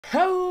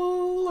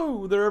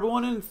Hello there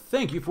everyone, and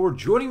thank you for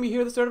joining me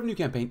here at the start of a new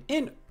campaign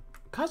in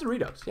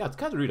Kaiserredux. Yeah, it's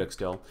Kaiserredux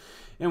still,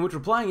 in which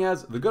we're playing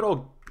as the good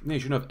old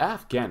nation of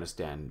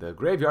Afghanistan, the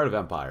graveyard of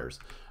empires.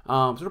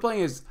 So we're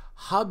playing as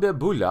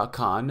Habibullah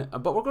Khan,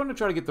 but we're going to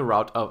try to get the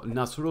route of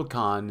Nasrul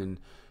Khan and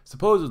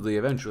supposedly,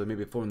 eventually,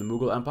 maybe form the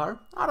Mughal Empire.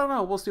 I don't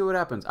know, we'll see what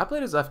happens. I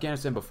played as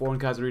Afghanistan before in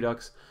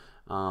Kaiserredux,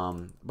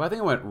 but I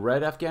think I went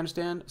red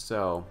Afghanistan,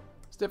 so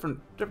it's different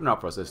route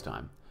for us this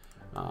time.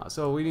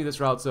 So we need this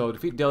route, so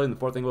defeat Delhi in the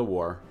Fourth Anglo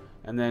War,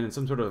 and then in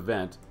some sort of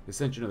event, the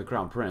Ascension of the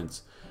Crown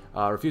Prince,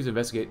 refuse to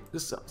investigate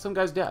some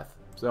guy's death.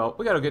 So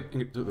we gotta get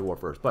into the war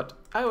first, but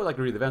I would like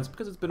to read the events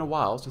because it's been a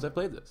while since I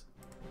played this.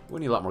 We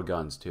need a lot more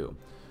guns too.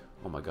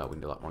 Oh my god, we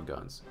need a lot more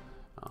guns.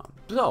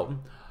 So,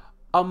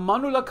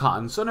 Amanullah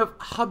Khan, son of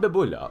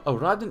Habibullah,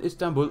 arrived in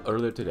Istanbul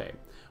earlier today.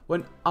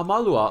 When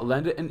Amalua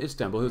landed in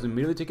Istanbul, he was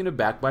immediately taken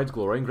aback by its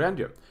glory and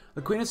grandeur.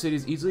 The Queen of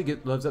Cities easily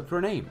lives up to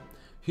her name.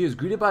 He is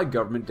greeted by a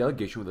government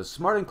delegation with a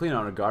smart and clean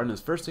honor guard and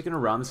is first taken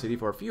around the city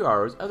for a few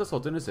hours as the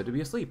Sultan is said to be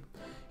asleep.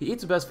 He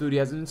eats the best food he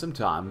has in some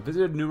time,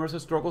 visited numerous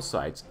historical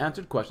sites,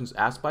 answered questions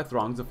asked by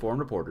throngs of foreign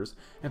reporters,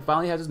 and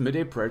finally has his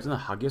midday prayers in the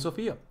Hagia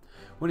Sophia.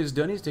 When he is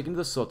done, he is taken to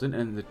the Sultan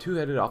and the two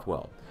headed off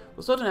well.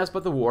 The Sultan asks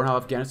about the war and how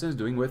Afghanistan is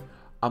doing, with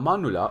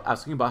Amanullah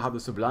asking about how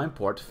the Sublime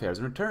Porte fares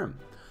in return.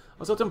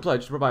 The Sultan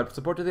pledged to provide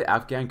support to the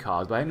Afghan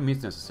cause by any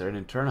means necessary and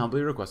in turn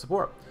humbly request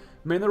support.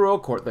 Many in the royal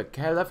court, the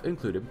Caliph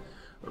included,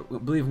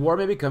 believe war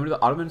may be coming to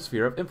the Ottoman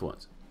sphere of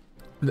influence.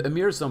 The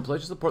Emir's son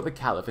pledged to support the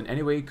Caliph in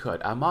any way he could.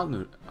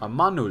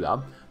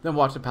 Amanullah then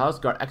watched the palace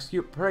guard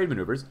execute parade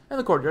maneuvers in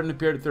the courtyard and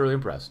appeared thoroughly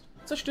impressed.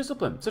 Such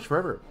discipline, such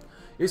fervor.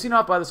 He is seen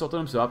off by the Sultan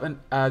himself, and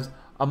as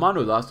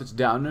Amanullah sits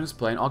down in his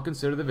plane, all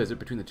consider the visit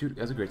between the two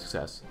as a great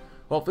success.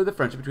 Hopefully the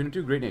friendship between the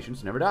two great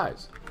nations never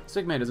dies.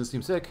 Sick man doesn't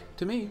seem sick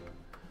to me.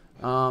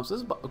 So this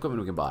is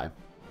equipment we can buy.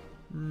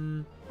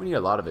 We need a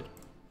lot of it.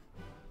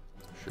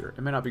 Sure,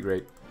 it may not be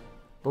great,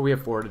 but we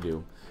have 4 to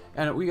do.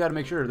 And we got to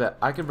make sure that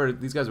I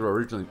converted, these guys were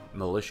originally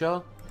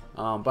militia,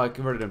 but I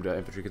converted them to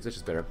infantry because it's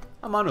just better.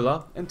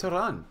 Amanullah in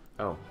Tehran.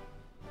 Oh.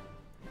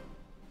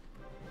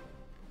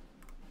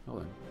 Oh,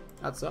 then.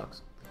 That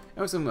sucks.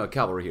 And with some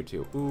cavalry here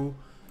too. Ooh.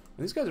 And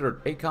these guys are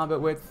 8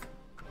 combat width.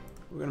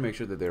 We're going to make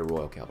sure that they're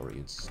royal cavalry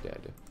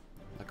instead.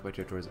 Occupied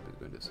territories, I'm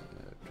going to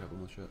travel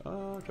militia.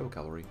 Travel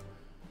cavalry.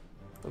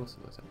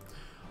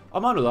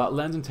 Amanullah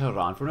lands in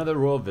Tehran for another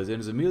royal visit and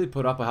is immediately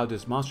put off by how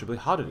demonstrably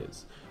hot it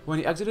is. When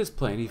he exits his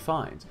plane, he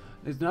finds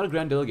it's not a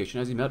grand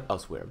delegation as he met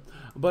elsewhere,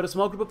 but a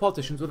small group of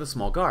politicians with a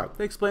small guard.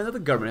 They explain that the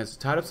government has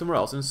tied up somewhere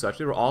else, and as such,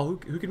 they were all who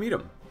could meet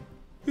him.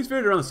 He's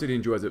ferried around the city and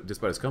enjoys it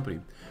despite his company.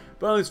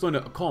 Finally, he's flown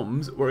to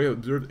Combs, where he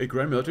observed a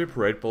grand military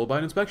parade followed by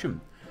an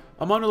inspection.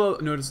 Amanullah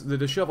noticed the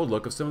disheveled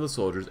look of some of the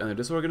soldiers and their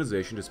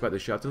disorganization despite the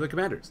shouts of their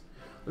commanders.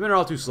 The men are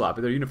all too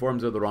sloppy, their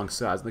uniforms are the wrong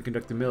size, and they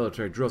conduct the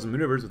military drills and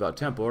maneuvers without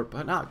tempo or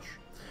panache.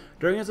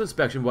 During his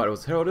inspection, what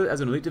was heralded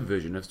as an elite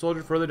division, a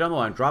soldier further down the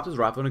line drops his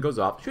rifle and it goes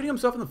off, shooting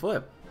himself in the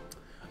foot.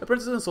 The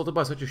prince is insulted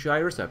by such a shy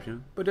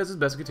reception, but does his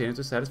best to contain it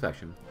to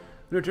satisfaction. When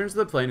he returns to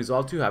the plane, he's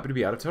all too happy to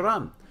be out of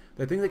Tehran.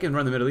 They think they can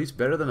run the Middle East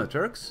better than the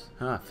Turks?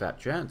 Huh, fat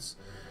chance.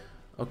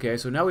 Okay,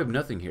 so now we have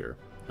nothing here.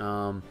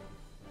 I'm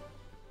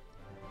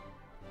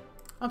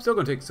still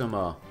going to take some,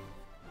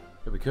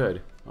 if we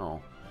could.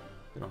 Oh,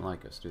 they don't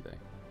like us, do they?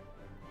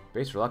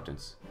 Base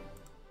reluctance.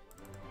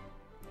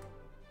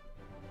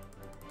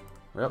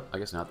 Well, I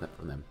guess not that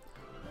from them.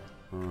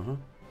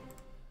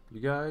 You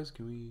guys,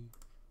 can we...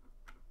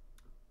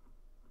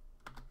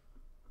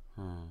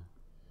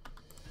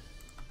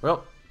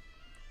 Well.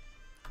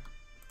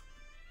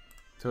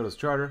 Toto's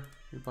charter.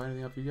 Can you buy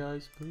anything off you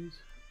guys, please?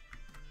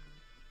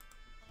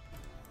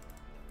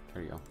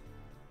 There you go.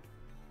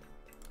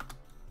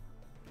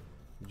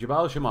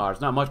 Jabal Shamar.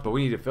 It's not much, but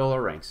we need to fill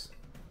our ranks.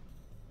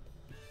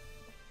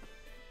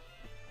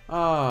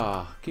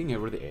 King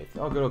Edward VIII.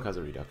 Oh, good old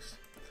Kaiserredux.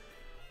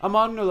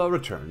 Amanullah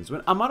returns.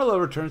 When Amanullah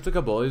returns to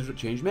Kabul, he's a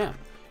changed man.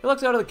 He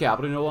looks out of the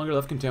capital, no longer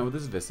left content with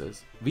his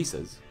vistas.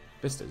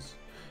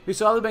 He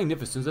saw the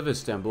magnificence of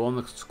Istanbul and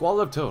the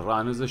squalor of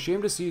Tehran and is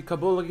ashamed to see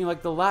Kabul looking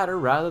like the latter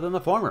rather than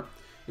the former.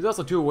 He's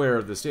also too aware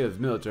of the state of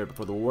the military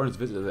before the war and his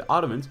visit to the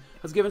Ottomans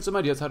has given some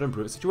ideas how to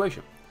improve the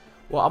situation.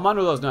 While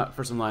Amanullah is not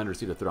first in line to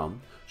receive the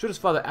throne, should his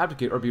father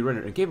abdicate or be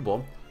rendered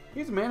incapable,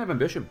 he's a man of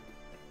ambition.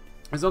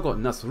 His uncle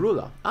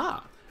Nasrullah,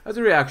 as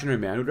a reactionary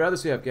man, would rather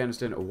see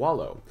Afghanistan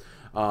wallow.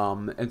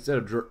 Instead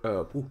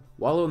of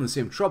wallow in the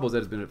same troubles that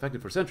has been affected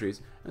for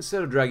centuries,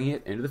 instead of dragging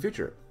it into the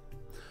future.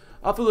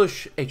 A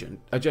foolish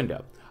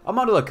agenda.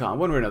 Amanullah Khan,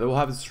 one way or another, will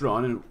have his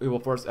throne and he will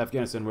force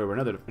Afghanistan one way or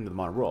another into the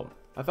modern world.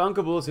 I found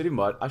Kabul a city of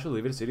mud, I shall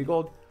leave it a city of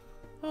gold.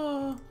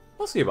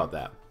 We'll see about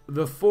that.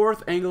 The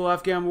Fourth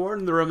Anglo-Afghan War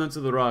and the remnants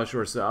of the Raw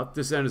Shore South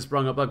descended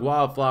sprung up like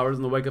wildflowers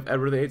in the wake of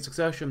Edward VIII's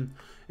succession.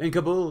 In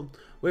Kabul,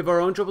 we have our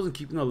own troubles in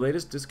keeping the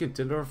latest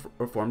discontent or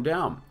reform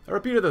down. A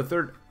repeat of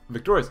the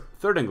victorious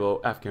Third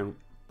Anglo-Afghan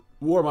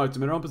War might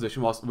submit our own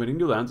position whilst winning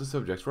new lands and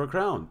subjects for a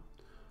crown.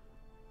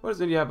 What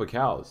does India have with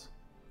cows?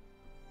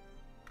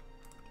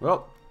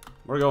 Well,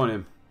 we're going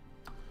in.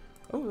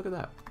 Oh, look at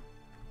that.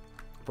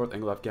 Fourth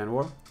Anglo-Afghan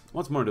War.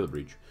 Once more into the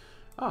breach.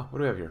 Oh, what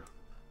do we have here?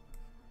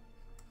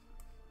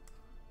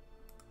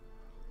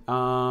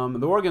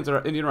 The war against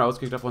our Indian rivals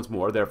kicked off once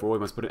more, therefore we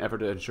must put an effort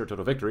to ensure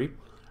total victory.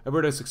 If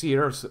we're to succeed,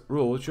 our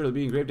rule will surely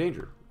be in grave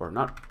danger. Or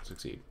not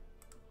succeed.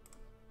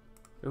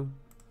 Ooh.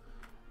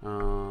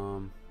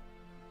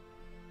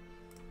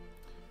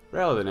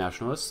 Rally the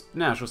nationalists.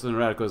 Nationalists and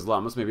radical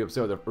Islamists may be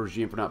upset with the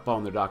regime for not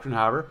following their doctrine,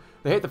 however,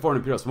 they hate the foreign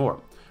imperialists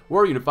more.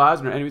 War unifies,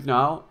 and our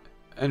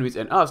enemies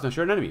and us now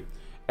share an enemy.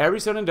 Every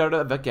son and daughter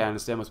of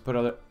Afghanistan must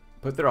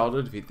put their all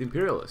to defeat the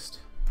imperialist.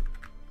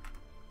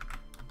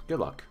 Good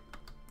luck.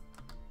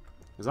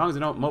 As long as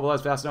they don't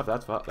mobilize fast enough,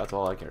 that's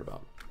all I care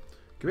about.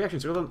 Can we actually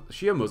circle them?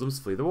 Shia Muslims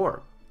flee the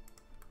war.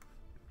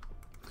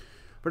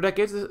 For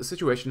decades, the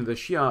situation of the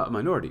Shia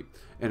minority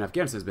in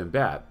Afghanistan has been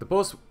bad. The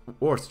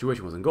post-war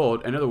situation was in gold,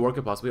 and another war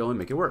could possibly only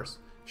make it worse.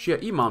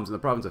 Shia imams in the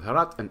province of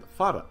Herat and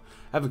Farah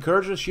have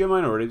encouraged the Shia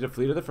minority to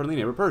flee to the friendly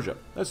neighbor Persia.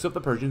 Let's stop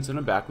the Persians, send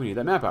them back. We need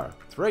that manpower.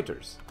 It's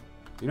traitors.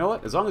 You know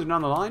what? As long as you're not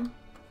on the line,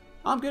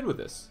 I'm good with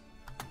this.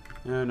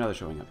 Now they're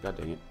showing up. God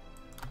dang it.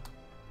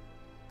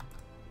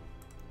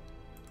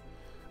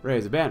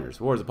 Raise the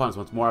banners. War is upon us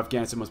once more.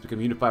 Afghanistan must become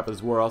unified for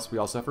this war, else we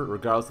all suffer,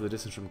 regardless of the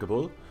distance from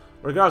Kabul.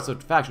 Regardless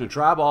of faction and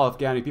tribe, all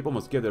Afghani people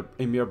must give their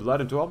emir blood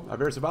and toil. Our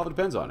very survival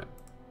depends on it.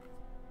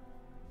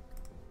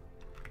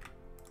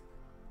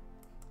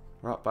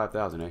 We're up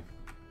 5,000, eh?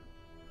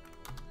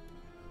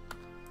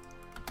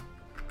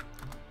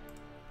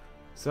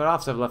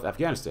 Sarafs have left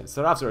Afghanistan.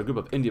 Sarafs are a group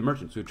of Indian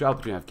merchants who travel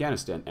between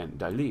Afghanistan and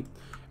Delhi,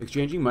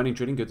 exchanging money and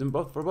trading goods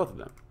for both of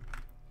them.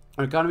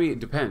 Our economy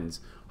depends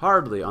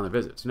hardly on their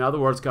visits. Now the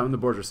war has come and the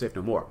borders are safe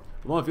no more.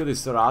 We only feel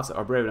these Sarafs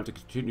are brave enough to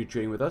continue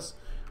trading with us.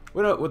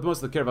 We know, with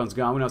most of the caravans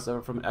gone, we now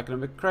suffer from an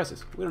economic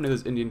crisis. We don't need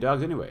those Indian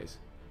dogs anyways.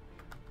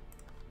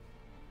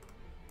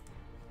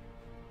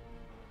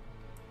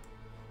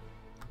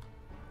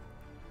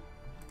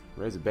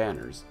 Raise the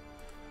banners.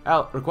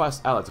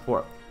 Request allied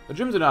support. The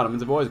Germans and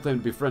Ottomans have always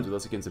claimed to be friends with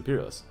us against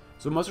imperialists,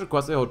 so we must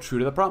request they hold true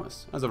to the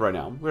promise. As of right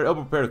now, we are ill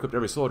prepared to equip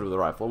every soldier with a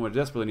rifle, and we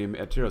desperately need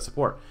material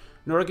support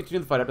in order to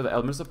continue the fight after the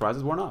element of surprise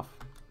is worn off.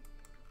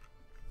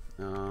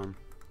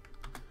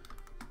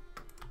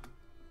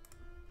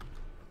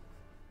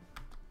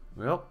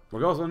 Well, we're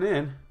going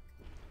in.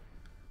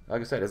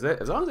 Like I said, as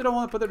long as they don't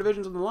want to put their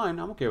divisions on the line,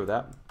 I'm okay with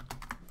that.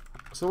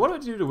 So what do I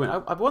do to win?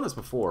 I've won this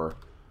before.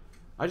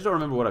 I just don't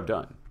remember what I've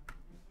done.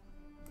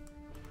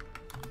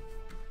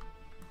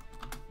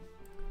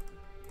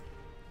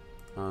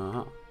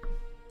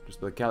 Just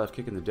the Caliph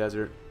kick in the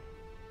desert.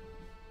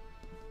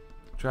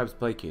 Tribes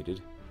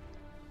placated.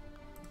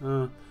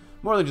 More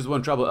than just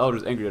one tribal elder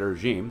is angry at our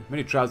regime.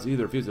 Many tribes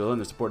either refuse to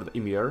lend their support to the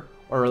emir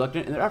or are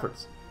reluctant in their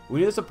efforts. We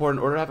need the support in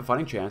order to have a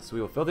fighting chance, so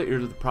we will fill their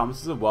ears with the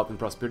promises of wealth and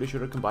prosperity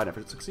should our combined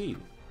efforts succeed.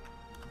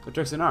 The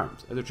Turks in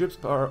arms. As their troops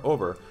are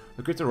over,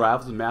 the Greeks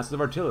arrive with masses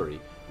of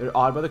artillery. They are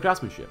awed by the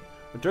craftsmanship.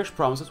 The Turks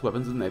promise us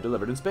weapons and they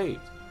delivered in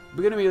spades. We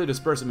begin to immediately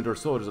disperse them into our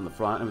soldiers on the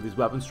front, and with these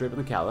weapons straight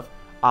from the Caliph,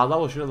 Allah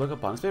will surely look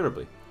upon us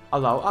favorably.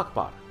 Allahu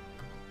Akbar.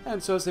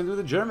 And so same with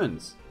the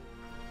Germans.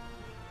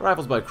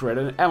 Rifles by crate,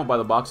 and ammo by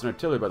the box, and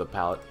artillery by the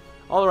pallet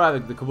all arrive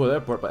at the Kabul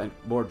airport by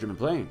board German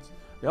planes.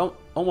 The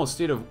almost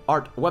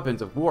state-of-art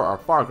weapons of war are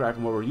far cry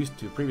from what we're used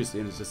to previously,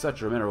 and to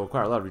such a manner will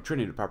require a lot of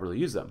retraining to properly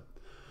use them.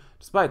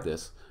 Despite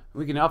this,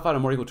 we can now fight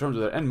on more equal terms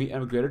with our enemy and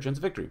have a greater chance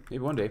of victory.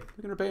 Maybe one day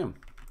we can repay them.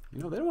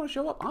 You know, they don't want to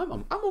show up.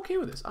 I'm okay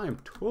with this. I am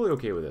totally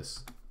okay with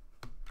this.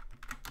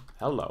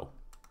 Hello.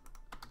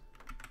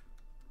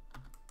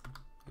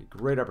 A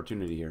great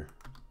opportunity here.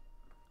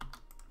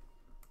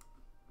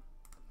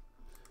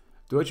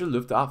 Deutsche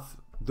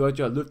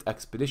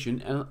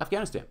Luftexpedition in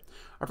Afghanistan.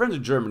 Our friends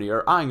in Germany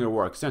are eyeing our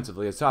war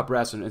extensively as top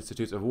brass and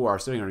institutes of war are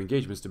studying our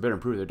engagements to better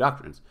improve their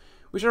doctrines.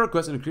 We shall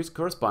request an increased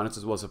correspondence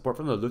as well as support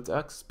from the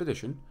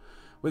Luftexpedition.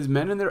 With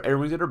men and their air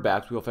wings at our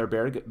backs, we will fare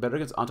better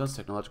against Entente's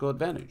technological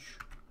advantage.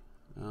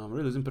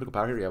 We're losing political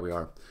power here? Yeah, we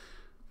are.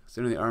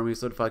 Sending the army,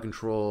 solidify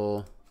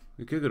control.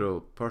 We could go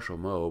to partial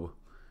mob.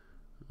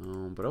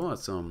 But I want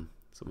some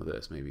of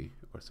this, maybe.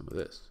 Or some of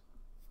this.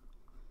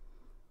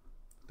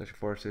 Special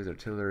forces,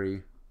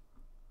 artillery.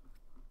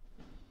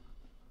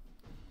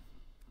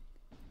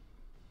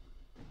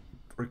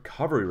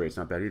 Recovery rate's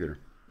not bad either.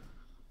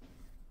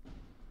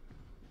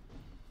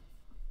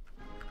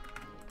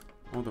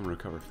 I want them to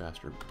recover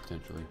faster,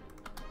 potentially.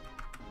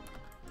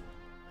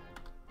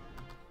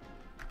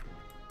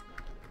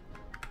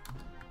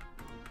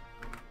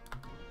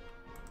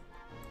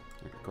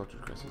 Agriculture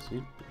crisis.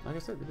 See? Like I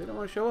said, if they don't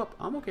want to show up,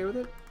 I'm okay with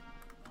it.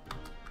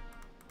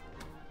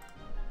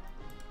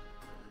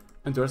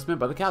 Endorsement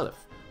by the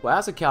Caliph. We'll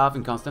ask the Caliph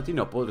in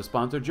Constantinople to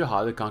respond to a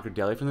jihad that conquered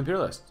Delhi from the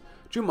imperialists.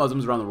 True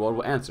Muslims around the world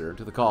will answer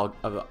to the call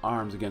of the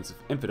arms against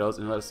infidels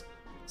and let us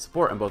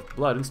support in both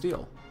blood and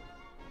steel.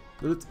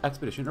 The Luft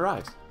expedition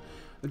arrives.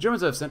 The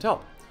Germans have sent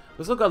help.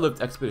 The so-called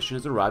Luft expedition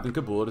has arrived in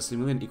Kabul at a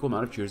seemingly an equal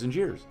amount of cheers and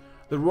jeers.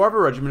 The roar of a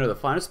regiment of the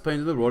finest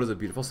planes in the world is a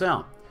beautiful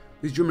sound.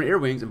 These German air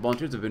wings and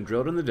volunteers have been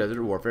drilled in the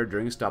desert warfare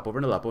during a stopover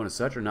in Aleppo and as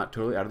such are not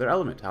totally out of their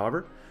element.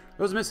 However,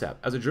 there was a mishap,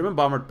 as a German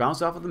bomber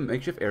bounced off of the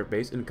makeshift air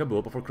base in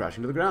Kabul before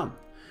crashing to the ground.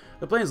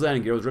 The plane's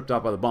landing gear was ripped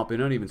off by the bumpy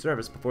and uneven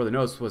surface before the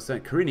nose was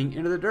sent careening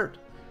into the dirt.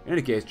 In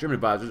any case, German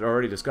advisors are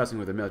already discussing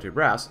with their military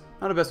brass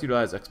how to best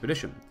utilize the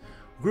expedition.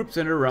 Groups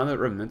centered around the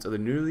remnants of the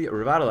newly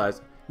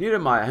revitalized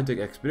Niedermeyer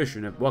Hunting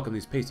expedition have welcomed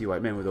these pasty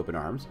white men with open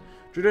arms.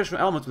 Traditional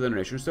elements within the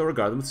nation still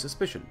regard them with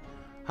suspicion.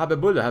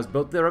 Habibullah has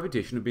built their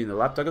reputation of being the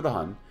lapdog of the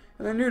Hun,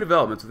 and the new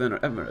developments within our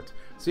emirate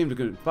seem to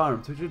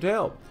confirm such a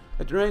tale.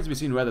 It remains to be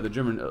seen whether the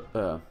German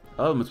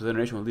elements within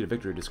the nation will lead a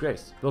victory or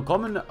disgrace.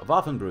 Willkommen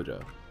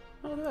Waffenbruder.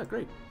 Oh, look at that,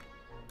 great.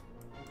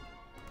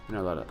 You're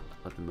not allowed to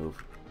let them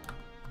move.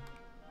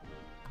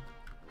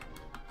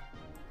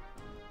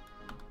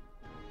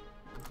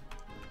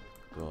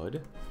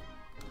 Good.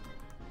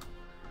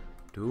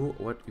 Do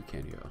what you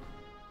can here.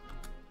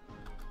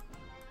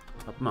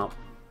 Help them out.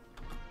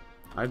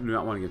 I do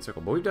not want to get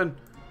circled, but we've done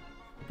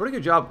a pretty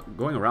good job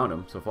going around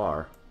them so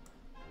far.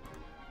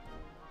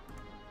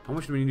 How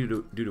much do we need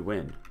to do to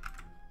win?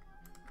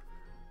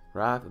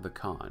 Wrath of the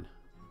Khan.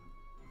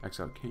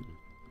 Exile King.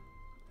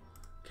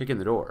 Kick in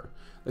the door.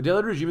 The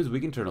Delhi regime is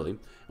weak internally, and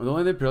with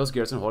only the Imperialist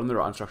garrison holding the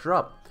rotten structure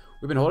up.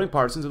 We've been holding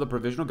partisans of the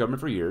provisional government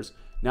for years.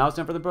 Now it's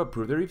time for them to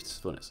prove their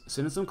usefulness.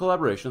 Send in some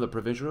collaboration of the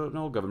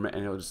provisional government,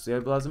 and it will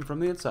stabilize them from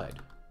the inside.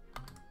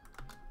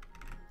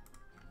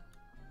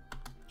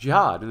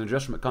 Jihad in the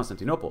direction of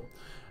Constantinople.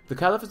 The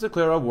Caliph has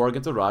declared a war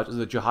against the Raj as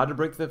a jihad to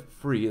break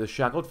free the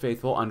shackled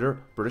faithful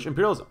under British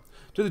imperialism.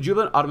 To the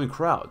jubilant Ottoman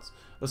crowds,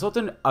 the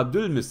Sultan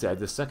Abdülmecid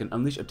II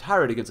unleashed a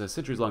tirade against a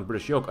centuries-long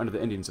British yoke under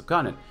the Indian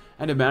subcontinent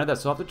and demanded that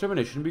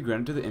self-determination be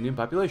granted to the Indian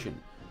population.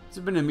 This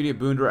has been an immediate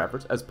boon to our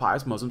efforts as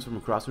pious Muslims from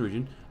across the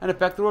region and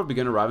affect the world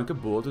begin arriving in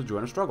Kabul to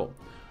join our struggle.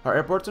 Our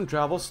airports and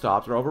travel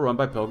stops are overrun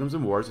by pilgrims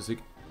and warriors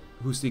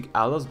who seek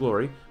Allah's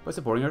glory by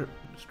supporting our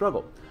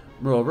struggle.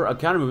 Moreover, a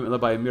counter-movement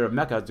led by Emir of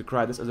Mecca has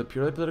decried this as a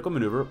purely political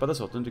maneuver by the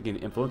Sultan to gain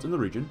influence in the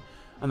region,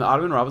 and the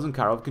Ottoman rivals in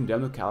Cairo have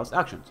condemned the Caliph's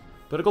actions.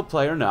 Political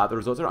play or not, the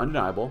results are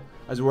undeniable,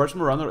 as warriors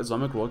from around the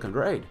Islamic world come to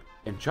our aid.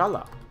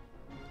 Inshallah.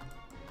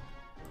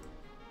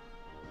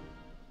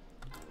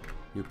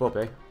 New Pope,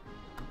 eh?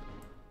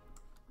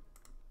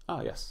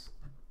 Ah, yes.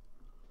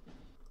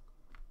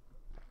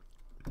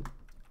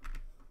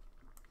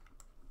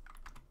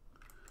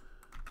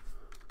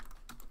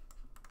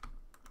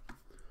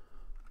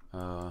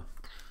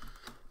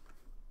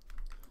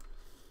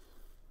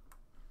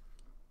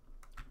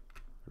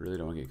 Really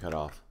don't want to get cut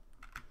off.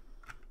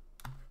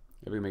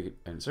 If we can make it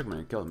and circumvent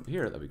and kill him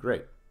here, that'd be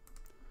great.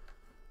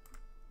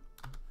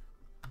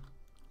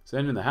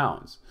 Send in the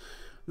hounds.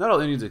 Not all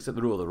Indians accept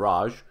the rule of the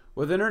Raj.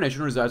 Within our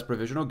nation resides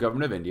Provisional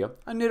Government of India,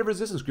 a native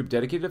resistance group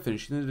dedicated to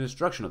finishing the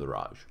destruction of the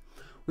Raj.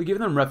 We gave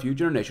them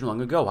refuge in our nation long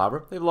ago,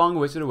 however, they've long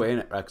wasted away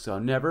in exile,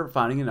 never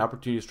finding an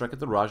opportunity to strike at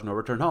the Raj nor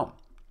return home.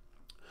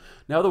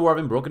 Now the war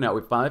having broken out,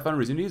 we finally found a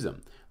reason to use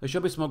them. They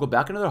shall be smuggled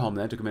back into their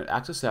homeland to commit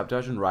acts of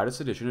sabotage and riotous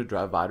sedition to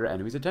drive our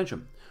enemies'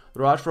 attention.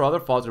 The Raj, for all their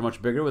faults, are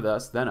much bigger with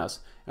us than us,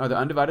 and with their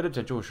undivided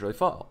attention will surely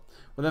fall.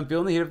 With them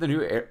feeling the heat of the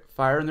new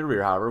fire in their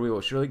rear, however, we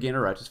will surely gain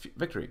a righteous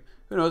victory.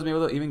 Who knows, maybe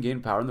they'll even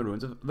gain power in the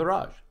ruins of the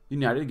Raj,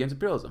 united against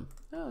imperialism.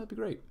 Oh, that'd be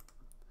great.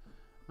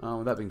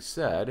 With that being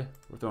said,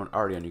 we're throwing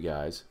Artie on you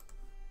guys.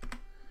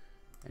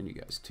 And you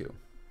guys too.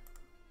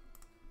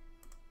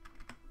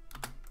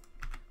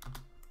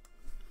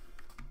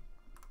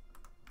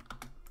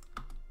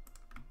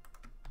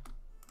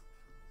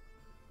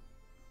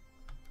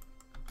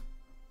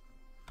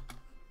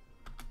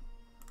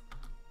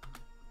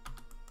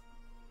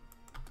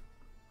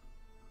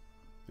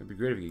 It'd be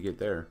great if you could get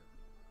there.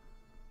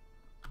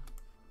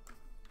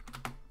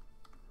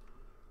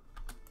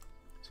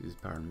 Sees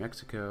power in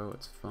Mexico,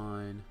 it's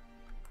fine.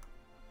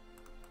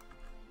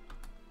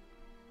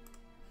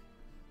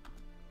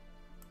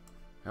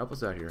 Help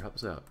us out here, help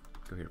us out.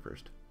 Go here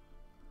first.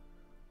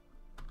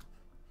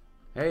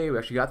 Hey, we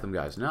actually got them,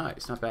 guys.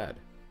 Nice, not bad.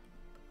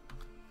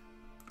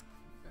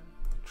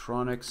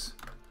 Electronics.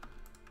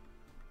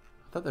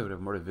 I thought they would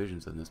have more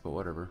divisions than this, but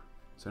whatever.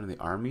 Send in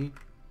the army.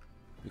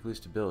 Weekly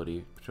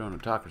stability. Patron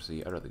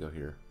autocracy. I'd rather go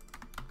here.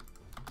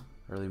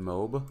 Early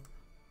mob.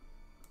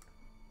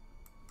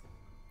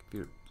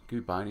 Can we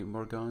buy any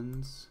more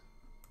guns?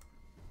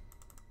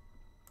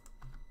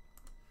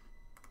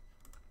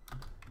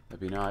 That'd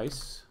be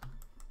nice.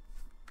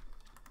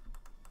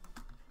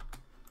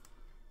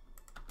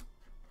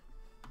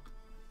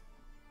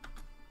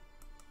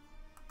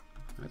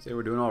 I'd say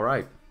we're doing all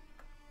right.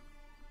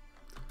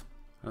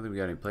 I don't think we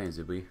got any planes,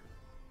 did we?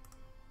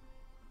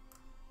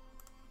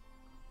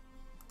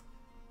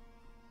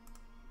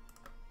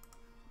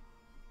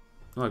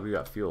 Not like we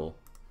got fuel.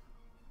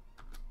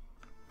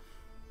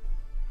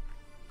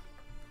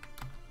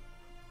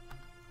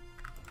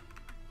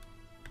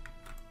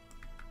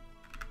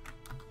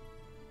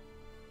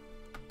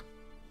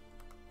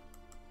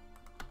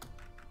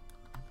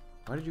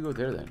 Why did you go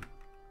there then?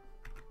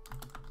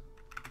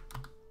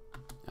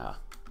 Ah.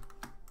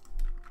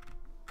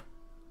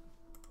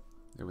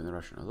 They win the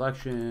Russian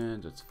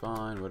elections, it's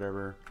fine,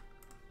 whatever.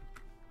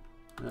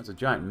 That's a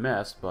giant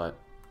mess, but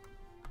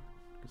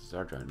I guess it's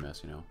our giant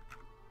mess, you know.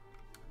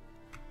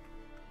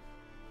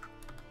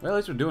 Well, at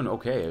least we're doing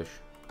okay-ish.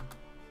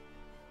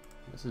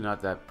 This is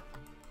not that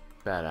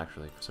bad,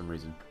 actually, for some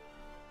reason.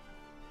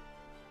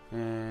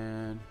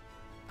 And...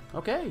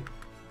 okay.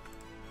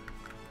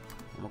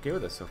 I'm okay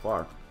with this so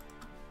far.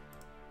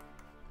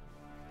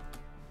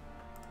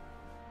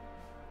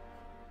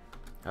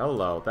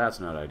 Hello, that's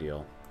not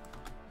ideal.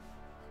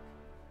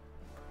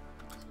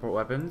 Support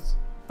weapons.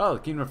 Oh, the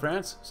Kingdom of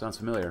France? Sounds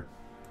familiar.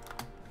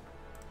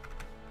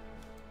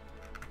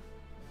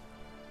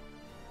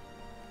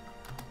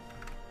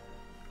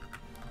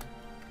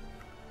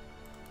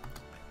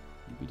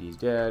 UPD's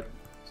dead.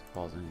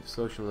 Falls into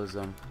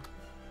socialism.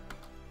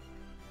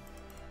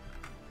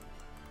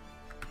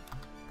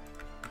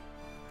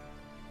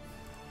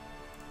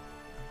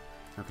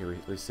 Okay, we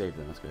at least saved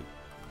them. That's good.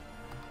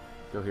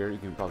 Go here. You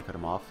can probably cut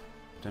them off,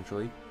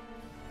 potentially.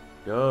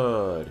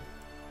 Good.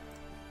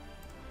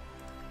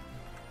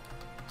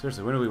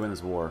 Seriously, when do we win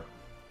this war?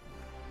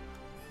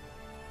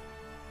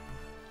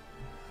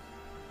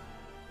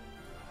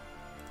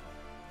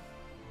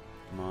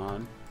 Come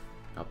on.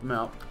 Help them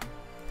out.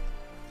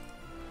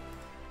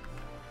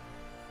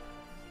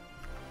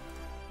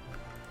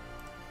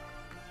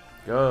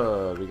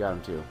 Good. We got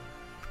him too.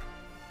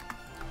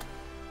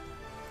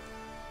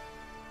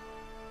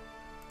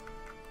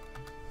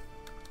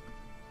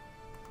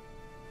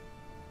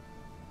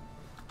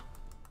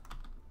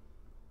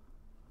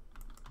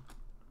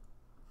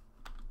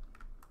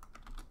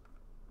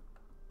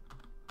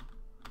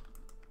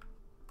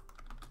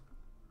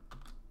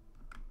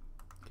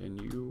 Can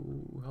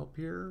you help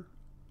here?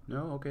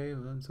 No? Okay,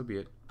 well then so be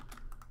it.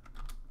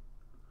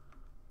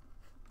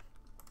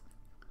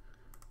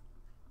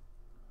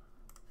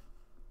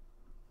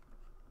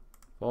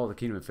 Follow the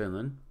Kingdom of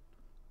Finland.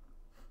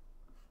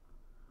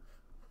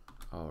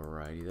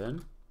 Alrighty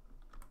then.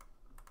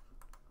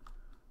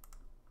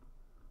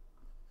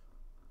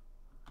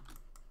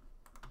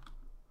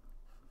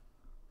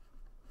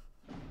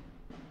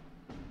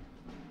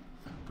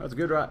 That's a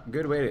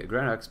good way to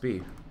grind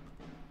XP.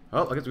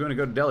 Oh, I guess we're going to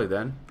go to Delhi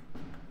then.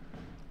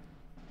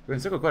 We're going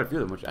to circle quite a few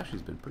of them, which actually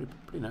has been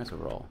pretty nice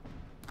overall.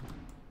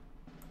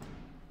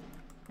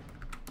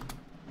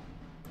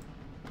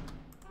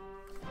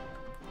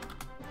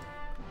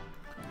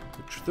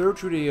 The Third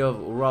Treaty of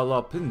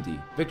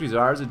Rawalpindi. Victories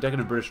ours, the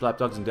decadent British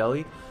lapdogs in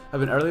Delhi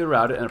have been utterly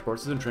routed and our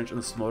forces entrenched in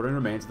the smoldering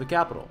remains of the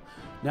capital.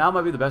 Now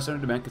might be the best time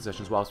to demand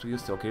concessions whilst we can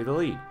still carry the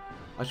lead.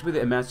 I should be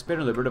the emancipator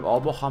and liberator of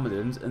all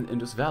Mohammedans in the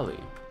Indus Valley.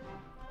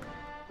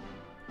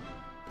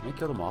 Can I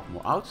kill them off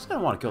more? I just kind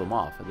of want to kill them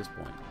off at this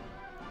point.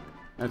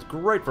 And it's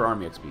great for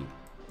army XP.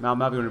 Now, I'm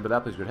going to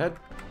that. Please go ahead.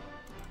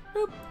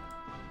 Boop.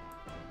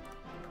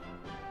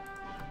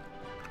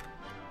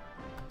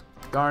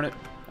 Darn it.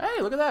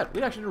 Hey, look at that.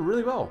 We actually did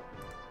really well.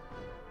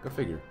 Go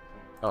figure.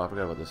 Oh, I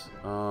forgot about this.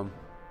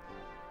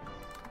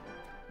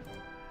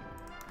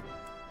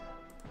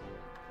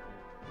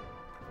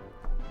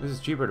 This is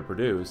cheaper to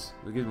produce.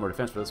 We get more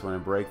defense for this one,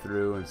 and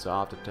breakthrough, and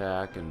soft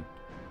attack, and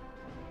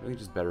really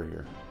just better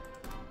here.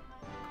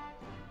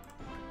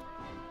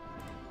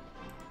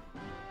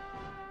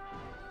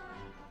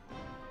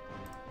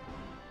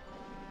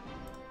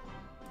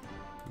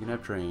 You can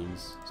have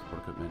trains,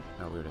 support equipment.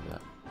 Oh, we already have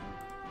that.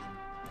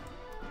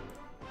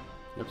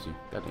 Oopsie,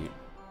 god dang it.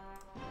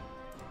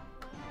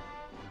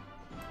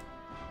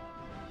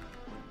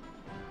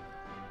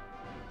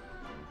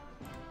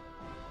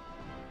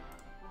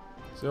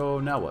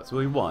 So now what? So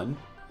we won.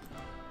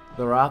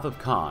 The Wrath of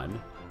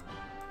Khan.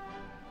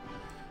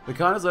 The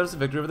Khan has led us to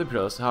victory over the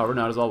Imperialists, however,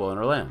 not as all well in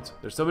our lands.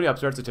 There's so many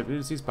upstarts attempting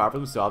to seize power for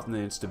themselves and the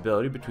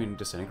instability between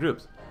dissenting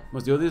groups.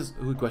 Most deal with these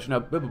who question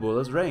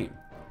Habibbullah's reign.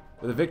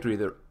 With a victory,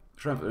 the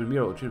triumphant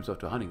Emir will treat himself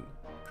to a hunting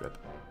trip.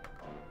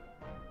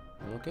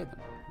 Well, okay then.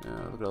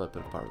 Look at all that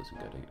bit of power losing.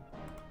 God dang it.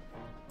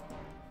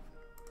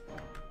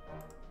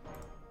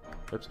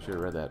 Oops, I should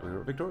have read that. We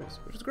were victorious,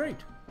 which is great.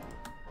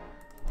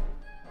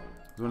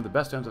 It's one of the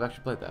best times I've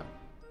actually played that.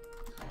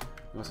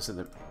 We must have sent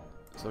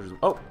the soldiers.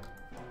 Oh!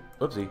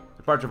 Oopsie.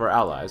 Departure of our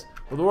allies.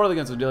 While the war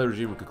against the Delhi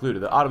regime was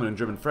concluded, the Ottoman and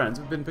German friends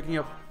have been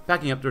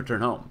packing up to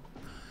return home.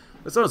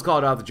 The sun has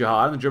called out the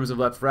jihad, and the Germans have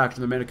left for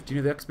action. The men to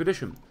continue the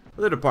expedition.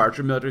 With their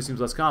departure, military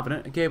seems less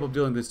confident and capable of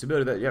dealing with the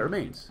instability that yet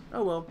remains.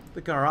 Oh well,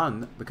 the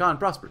Khan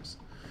prospers.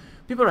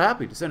 People are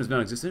happy. Dissent is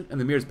non-existent, and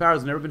the Emir's power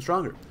has never been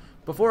stronger.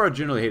 Before a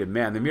generally hated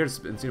man, the Emir has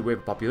seen a wave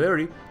of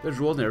popularity that his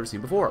rule has never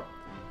seen before.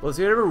 While the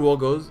state of every rule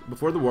goes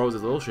before the war was a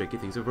little shaky,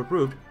 things have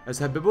improved, as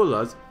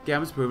Habibullah's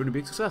game has proven to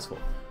be successful.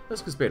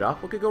 This was paid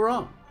off. What could go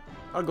wrong?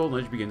 Our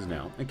golden age begins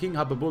now, and King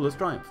Habibullah's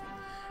triumph.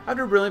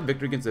 After a brilliant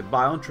victory against the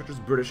vile and treacherous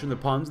British in the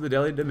ponds of the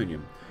Delhi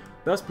Dominion,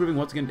 thus proving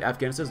once again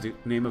Afghanistan's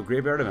name of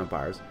graveyard of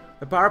empires,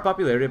 the power and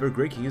popularity of our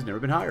great king has never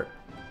been higher.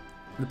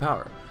 The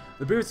power.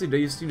 The previously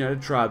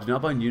united tribes now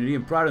find unity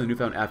and pride in the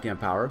newfound Afghan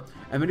power,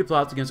 and many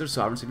plots against their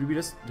sovereign seem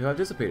to have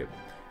dissipated.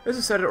 It is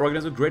decided to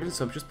organize a great and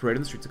sumptuous parade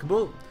in the streets of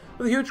Kabul,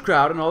 with a huge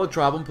crowd and all the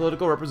tribal and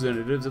political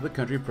representatives of the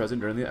country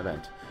present during the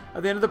event.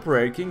 At the end of the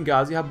parade, King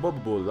Ghazi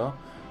Habibullah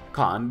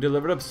Khan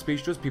delivered a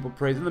speech to his people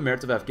praising the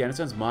merits of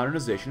Afghanistan's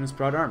modernization and his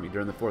proud army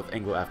during the Fourth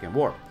Anglo-Afghan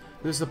War.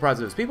 To the surprise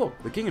of his people,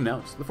 the king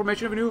announced the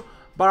formation of a new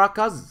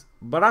Barakaz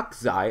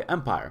Barakzai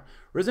Empire,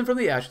 risen from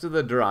the ashes of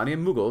the Durrani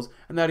and Mughals,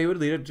 and that he would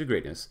lead it to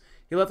greatness.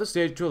 He left the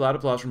stage to loud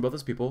applause from both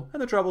his people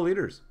and the tribal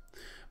leaders.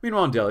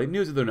 Meanwhile in Delhi,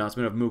 news of the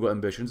announcement of Mughal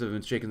ambitions have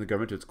been shaking the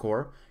government to its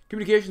core.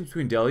 Communications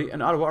between Delhi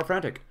and Ottawa are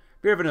frantic.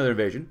 Fear of another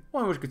invasion,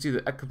 one which could see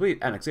the complete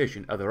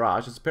annexation of the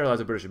Raj, has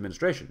paralyzed the British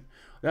administration.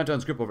 The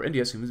Anton's grip over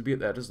India seems to be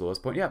at its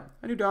lowest point yet.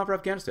 A new dawn for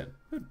Afghanistan.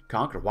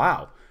 Conquer.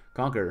 Wow.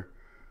 Conquer.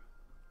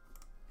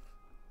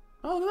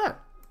 Oh, look at that.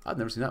 I've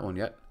never seen that one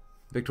yet.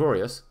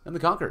 Victorious. And the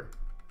Conqueror.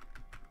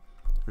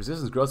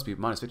 Resistance growth speed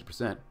minus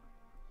 50%.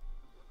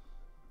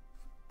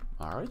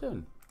 Alright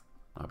then.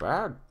 Not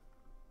bad.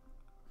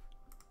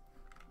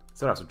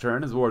 Set-offs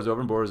return as the war is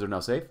over and borders are now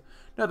safe.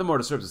 Now the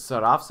mortar serves as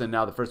set-offs, and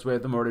now the first wave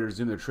of the mortar to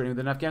resume their training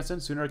within Afghanistan.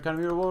 Sooner our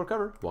economy will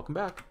recover. Welcome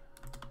back.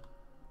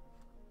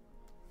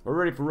 We're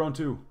ready for round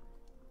 2.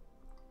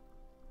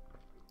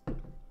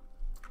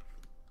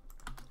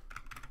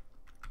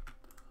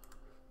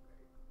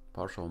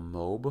 Partial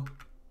MOB.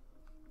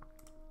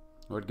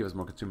 It would give us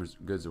more consumer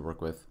goods to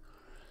work with.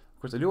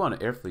 Of course, I do want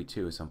an air fleet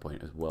too at some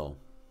point as well.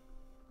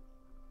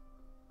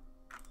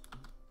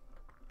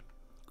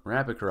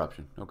 Rampant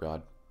corruption. Oh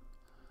god.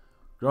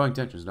 Growing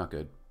tension is not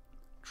good.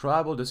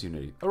 Tribal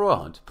disunity. A royal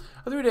hunt.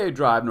 A 3-day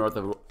drive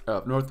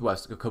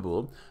northwest of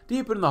Kabul,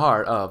 deep in the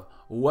heart of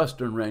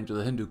western range of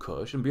the Hindu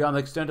Kush, and beyond the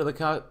extent of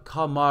the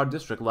Kalmar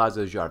district lies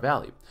the Jar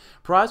Valley.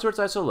 Prized for its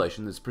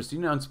isolation, its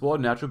pristine and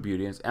unspoiled natural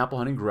beauty, and its ample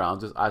hunting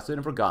grounds, this isolated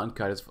and forgotten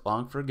cut has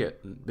long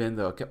been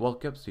the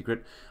well-kept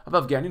secret of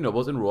Afghani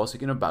nobles and royals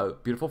seeking a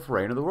beautiful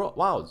foray into the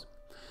wilds.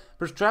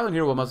 First traveling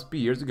here what must be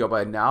years ago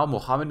by now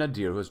Muhammad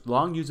Nadir, who has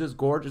long used his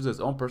gorge as his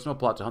own personal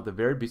plot to hunt the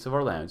very beasts of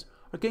our lands,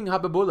 or King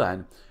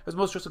Habibullah has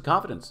most trusted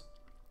confidence.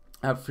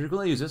 I have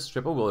frequently used this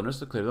strip of wilderness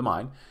to clear the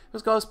mind,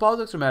 because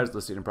politics or matters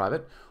listed in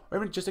private, or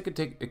even just to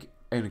take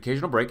an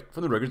occasional break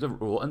from the rigors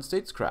of rule and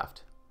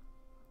statescraft.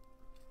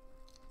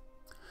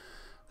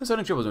 This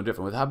hunting trip was no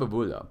different with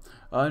Habibullah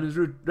and his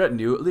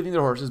retinue, leaving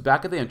their horses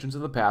back at the entrance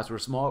of the pass where a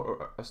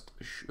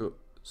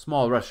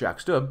small rest shack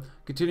stood,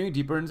 continuing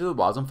deeper into the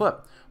wilds on foot,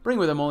 bringing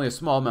with them only a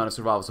small amount of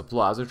survival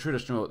supplies of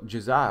traditional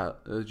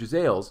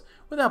jizales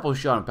with ample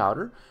shot and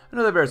powder, and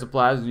other various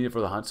supplies needed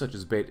for the hunt, such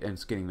as bait and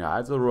skinning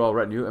knives. The royal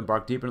retinue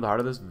embarked deep into the heart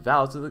of this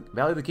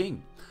Valley of the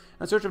King,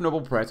 in search of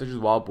noble prey such as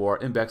wild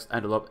boar, ibex,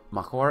 antelope,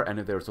 mahor, and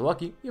if they were so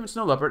lucky, even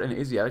snow leopard and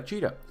Asiatic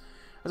cheetah.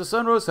 As the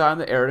sun rose high in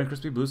the arid and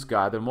crispy blue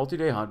sky, their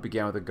multi-day hunt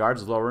began with the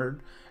guards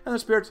lowered and their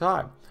spirits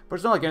high. But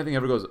it's not like anything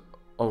ever goes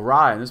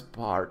awry in this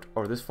part,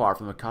 or this far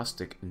from the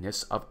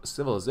causticness of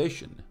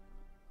civilization.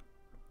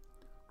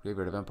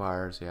 Graveyard of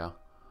Empires, yeah.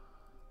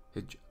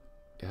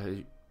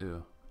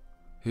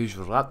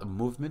 Hijrat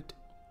movement.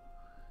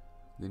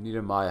 They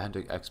needed my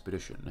hunting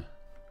expedition.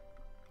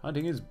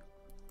 Hunting is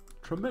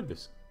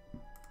tremendous.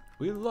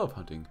 We love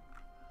hunting.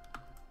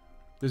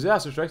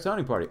 Disaster strikes the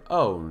hunting party.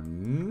 Oh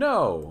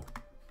no!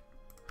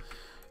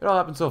 It all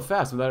happened so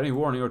fast without any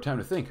warning or time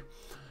to think.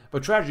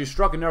 But tragedy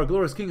struck, and our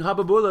glorious King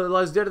Habibullah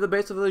lies dead at the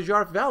base of the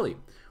Jar Valley.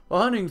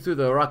 While hunting through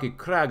the rocky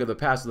crag of the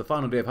pass of the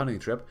final day of hunting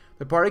trip,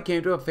 the party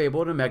came to a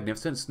fabled and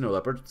magnificent snow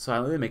leopard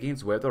silently making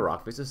its way up the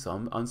rock face of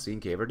some unseen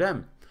cave or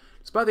den.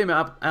 Despite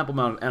the ample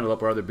amount of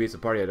antelope or other beasts the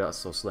party had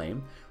also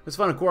slain, this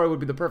final quarry would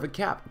be the perfect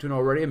cap to an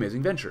already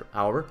amazing venture.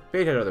 However,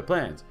 fate had other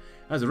plans,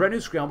 and as the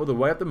retinue scrambled their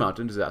way up the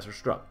mountain, disaster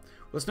struck.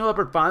 With the snow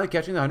leopard finally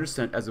catching the hunter's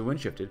scent as the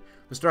wind shifted,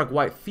 the stark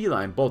white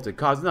feline bolted,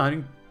 causing the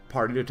hunting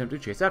party to attempt to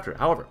chase after it.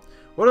 However,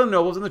 one of the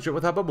nobles in the trip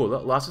with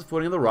Habibullah lost his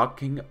footing on the rock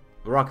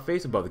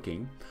face above the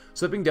king,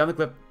 slipping down the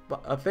cliff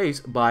face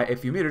by a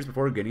few meters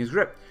before regaining his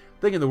grip.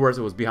 Thinking the worst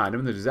that was behind him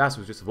and the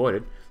disaster was just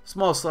avoided,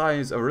 small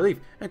sighs of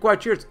relief and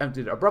quiet cheers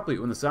emptied abruptly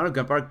when the sound of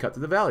gunfire cut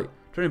through the valley.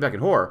 Turning back in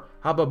horror,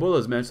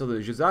 Habibullah's men saw the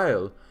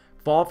Jizayil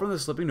fall from the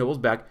slipping noble's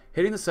back,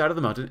 hitting the side of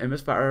the mountain and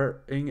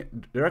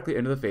misfiring directly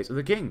into the face of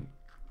the king.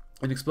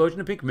 An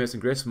explosion of pink mist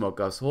and gray smoke,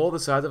 a hole the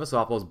size of a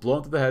softball, was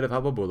blown through the head of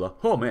Habibullah,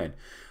 oh man,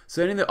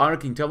 sending the Honor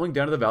King tumbling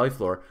down to the valley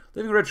floor,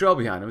 leaving a red trail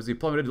behind him as he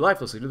plummeted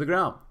lifelessly to the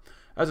ground.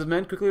 As his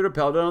men quickly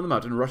rappelled down on the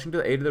mountain, rushing to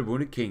the aid of their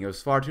wounded king, it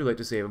was far too late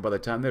to save him by the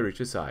time they reached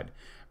his side.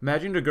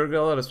 Imagining to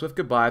gurgle out a swift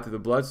goodbye through the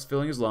blood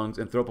filling his lungs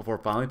and throat before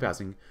finally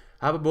passing,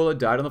 Habibullah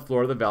died on the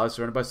floor of the valley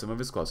surrounded by some of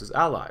his closest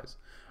allies.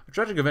 A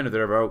tragic event if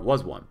there ever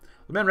was one.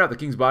 The men wrapped the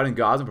king's body in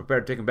gauze and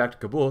prepared to take him back to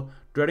Kabul,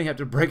 dreading having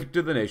to break it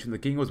to the nation the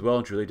king was well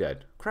and truly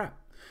dead. Crap.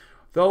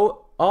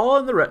 Though all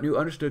in the retinue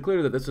understood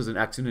clearly that this was an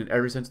accident in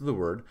every sense of the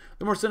word,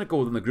 the more cynical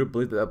within the group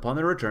believed that upon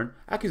their return,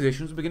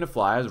 accusations would begin to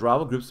fly as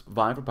rival groups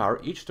vying for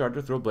power each started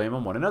to throw blame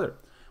on one another.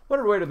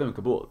 Whatever awaited them in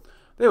Kabul,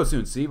 they would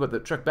soon see, but the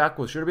trek back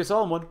was sure to be a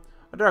solemn one.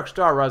 A dark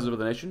star rises over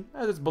the nation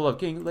as its beloved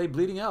king lay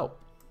bleeding out.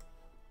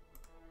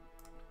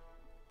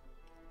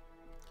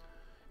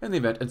 In the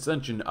event,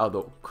 ascension of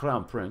the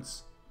crown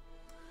prince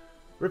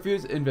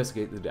refused to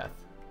investigate the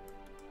death.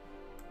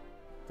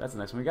 That's the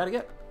next one we gotta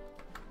get.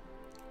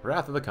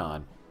 Wrath of the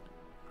Khan.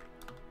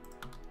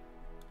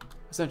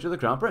 Ascension of the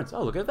crown prince.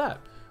 Oh, look at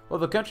that. While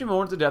the country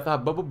mourns the death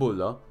of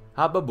Habibullah,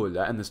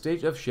 Habibullah, and the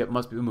state of ship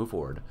must be moved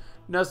forward.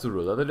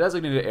 Nasrullah, the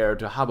designated heir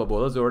to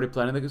Habibullah, is already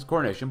planning his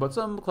coronation, but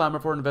some clamor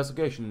for an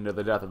investigation into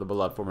the death of the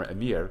beloved former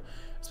emir,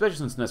 especially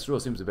since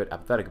Nasrullah seems a bit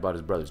apathetic about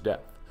his brother's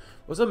death.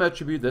 While some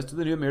attribute this to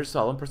the new emir's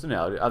solemn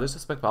personality, others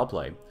suspect foul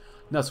play.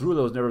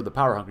 Nasrullah was never the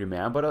power-hungry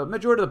man, but a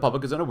majority of the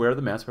public is unaware of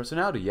the man's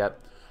personality yet.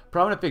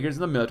 Prominent figures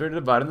in the military are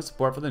dividing the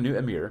support for the new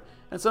emir,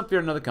 and some fear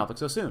another conflict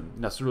so soon.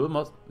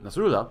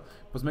 Nasrullah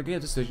was making a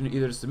decision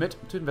either to submit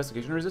to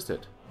investigation or resist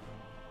it.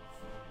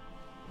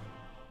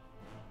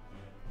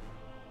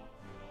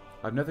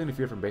 I have nothing to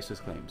fear from baseless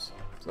claims.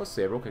 So let's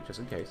save real quick just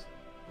in case.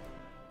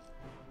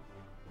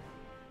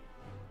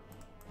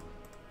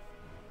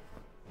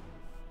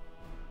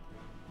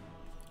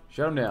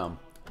 Shut him down.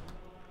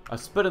 A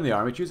split in the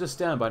army. Choose to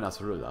stand by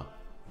Nasrullah.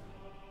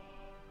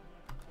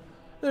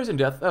 There's in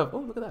death of... Oh,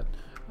 look at that.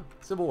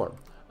 Civil War.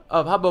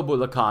 Of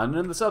Habibullah Khan,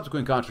 and the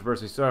subsequent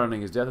controversy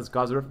surrounding his death has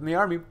caused a rift in the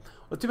army.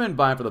 With two men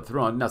vying for the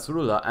throne,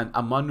 Nasrullah and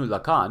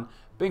Amanullah Khan,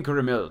 being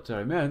career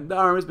military men, the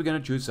armies began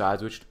to choose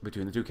sides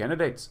between the two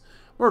candidates.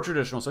 More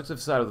traditional sects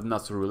have sided with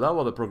Nasrullah,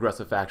 while the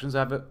progressive factions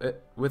have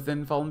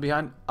within fallen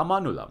behind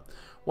Amanullah.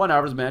 One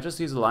however has managed to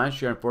seize the lion's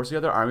share and force the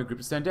other army group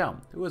to stand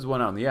down. Who has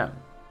won out in the end?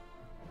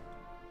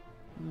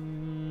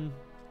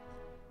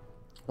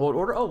 Old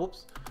order? Oh,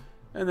 whoops.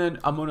 And then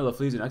Amanullah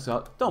flees in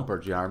exile. Don't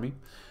purge the army.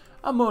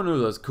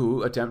 Amanullah's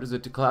coup attempt is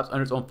to collapse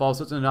under its own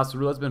falsehoods, and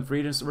Nasrullah has been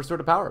freed and restored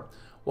to power.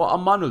 While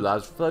Amanullah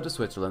has fled to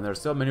Switzerland, there are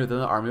still many within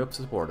the army who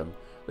support him.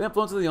 The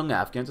influence of the young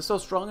Afghans is so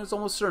strong, it's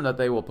almost certain that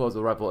they will oppose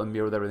the rival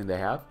emir with everything they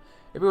have.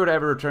 If he were to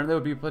ever return, they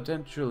would be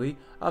potentially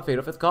a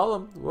fatal fifth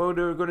column. What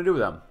are we going to do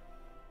with them?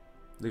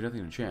 Leave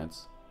nothing to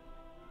chance.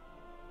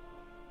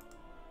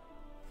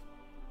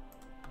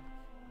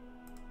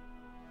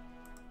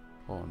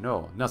 Oh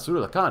no,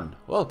 Nasrullah Khan,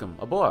 welcome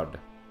aboard.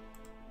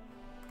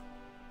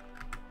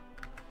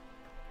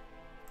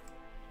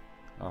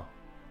 Oh.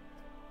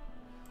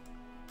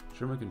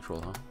 German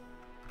control, huh?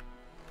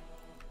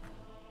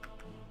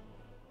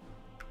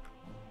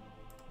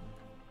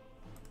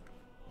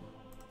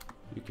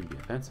 You can be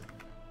offensive.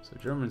 So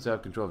Germans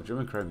have control of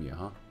German Crimea,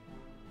 huh?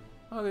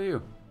 Oh, look at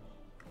you.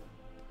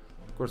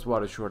 Of course,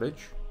 water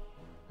shortage.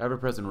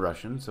 Ever-present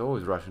Russians.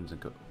 Always Russians in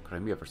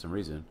Crimea for some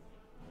reason.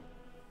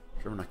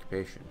 German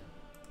occupation.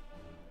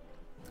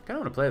 I kind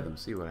of want to play them,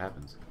 see what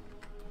happens.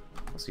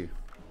 We'll see.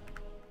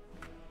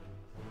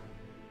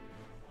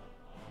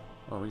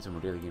 Oh, we need some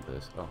more daily game for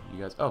this. Oh,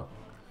 you guys. Oh.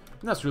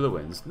 Nasrullah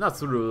wins.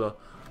 Nasrullah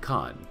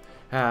Khan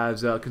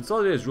has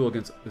consolidated his rule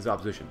against his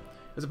opposition.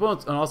 His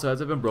opponents on all sides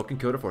have been broken,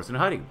 killed, or forced into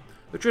hiding.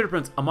 The traitor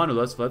prince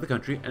Amanullah has fled the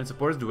country, and his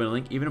support is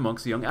dwindling even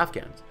amongst the young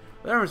Afghans.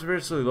 The army is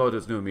seriously low to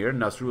its new emir, and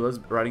Nasrullah is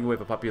riding a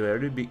wave of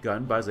popularity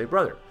begun by his late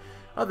brother.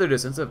 Other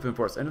dissidents have been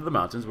forced into the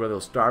mountains, where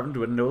they'll starve and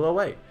dwindle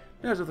away.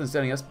 There's nothing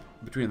standing us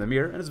between the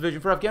emir and his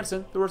vision for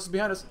Afghanistan. The worst is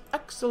behind us.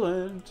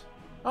 Excellent.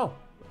 Oh,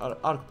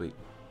 autocomplete.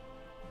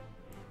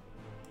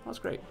 That's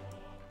great.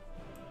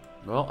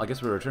 Well, I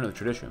guess we're returning to the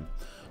tradition.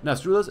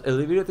 Nasrullah has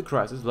alleviated the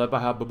crisis led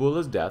by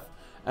Habibullah's death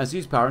and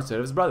seized power instead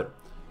of his brother.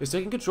 He's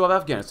taking control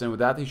of Afghanistan. With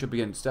that, he should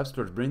begin steps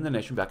towards bringing the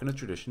nation back into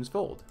tradition's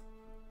fold.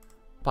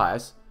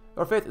 Pious,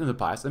 or faith in the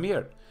pious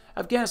emir.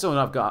 Afghanistan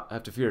will not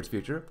have to fear its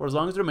future, for as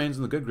long as it remains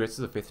in the good graces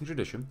of faith and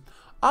tradition,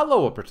 Allah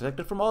will protect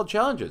it from all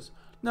challenges.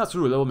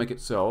 Nasrullah will make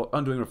it so,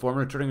 undoing reform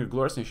and returning a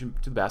glorious nation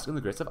to bask in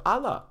the grace of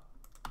Allah.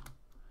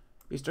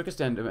 East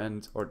Turkestan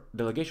demands or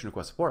delegation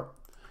requests support.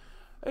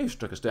 A East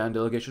Turkestan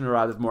delegation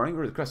arrived this morning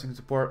requesting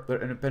support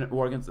their independent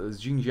war against the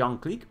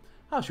Xinjiang clique.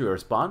 How should we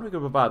respond? We can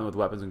provide them with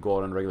weapons and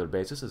gold on a regular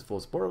basis as full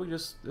support, or we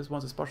just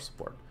want as partial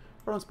support.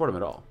 Or don't support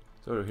them at all.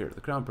 So here,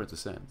 the Crown Prince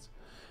ascends.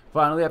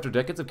 Finally, after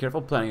decades of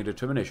careful planning and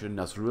determination,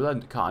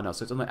 Nasrullah Khan now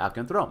sits on the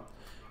Afghan throne.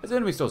 His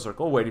enemies still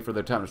circle, waiting for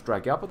their time to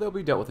strike out, but they'll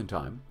be dealt with in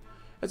time.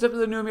 It's up to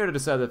the new emir to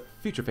decide the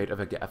future fate of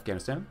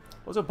Afghanistan.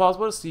 Was it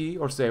possible to see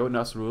or say what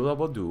Nasrullah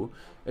will do?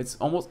 Its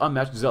almost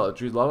unmatched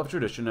zealotry, love of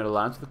tradition, and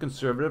alliance with the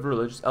conservative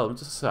religious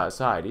elements of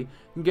society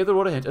can give the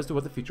world a hint as to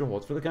what the future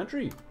holds for the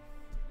country.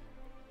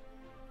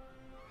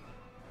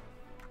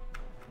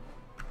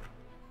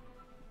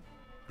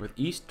 With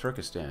East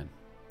Turkestan.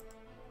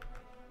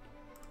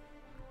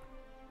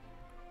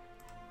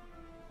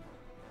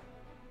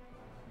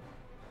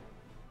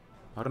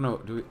 I don't know,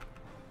 do we...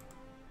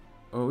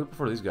 Oh, we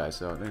prefer these guys,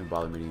 so it doesn't even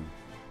bother me to...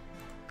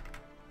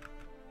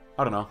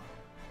 I don't know.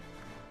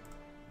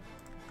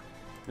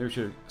 Maybe we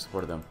should have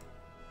supported them.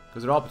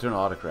 Because they're all paternal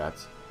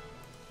autocrats.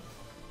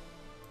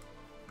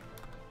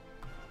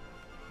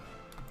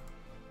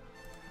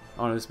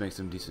 Oh no, this makes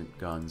some decent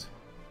guns.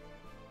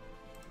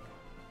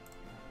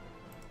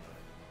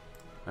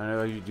 I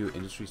know you do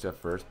industry stuff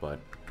first, but...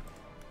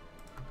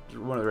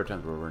 one of the rare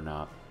times where we're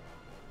not.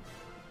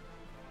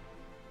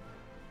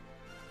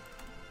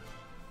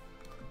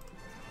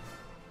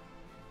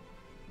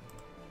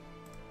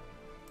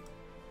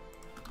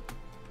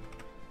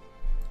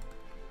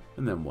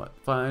 And then what?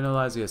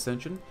 Finalize the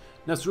ascension?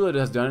 Nasrullah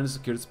has done and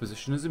secured its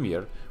position as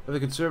emir. With the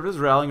conservatives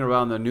rallying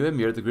around the new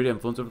emir, the great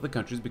influence over the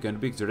country has begun to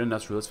be exerted in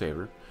Nasrullah's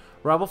favor.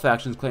 Rival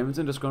factions, claimants,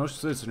 and disgruntled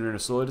citizenry are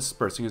slowly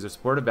dispersing as their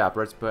support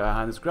evaporates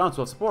behind this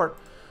groundswell of support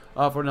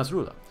for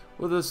Nasrullah.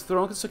 With his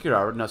throne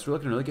secure,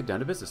 Nasrullah can really get down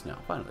to business now,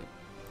 finally.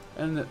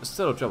 And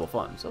settle trouble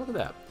fun, so look at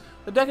that.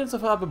 The decadence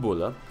of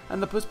Habibullah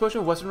and the push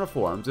of Western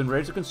reforms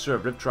enraged the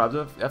conservative tribes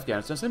of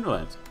Afghanistan's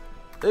hinterlands.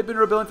 They've been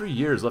rebelling for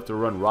years, left to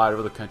run riot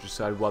over the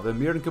countryside while the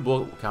emir in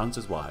Kabul counts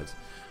as wives.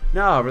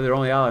 Now, however, their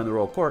only ally in the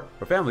royal court,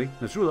 or family,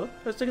 Nasrullah,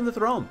 has taken the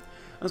throne,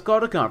 and has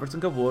called a conference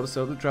in Kabul to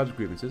settle the tribe's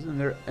grievances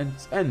and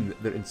end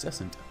their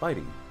incessant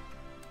fighting.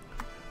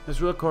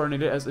 Nasrullah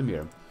coronated as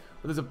emir.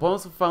 With his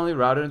opponents finally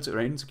routed and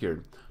reigned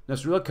secured,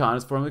 Nasrullah Khan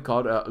is formally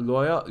called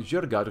Loya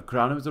Jirga to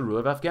crown him as the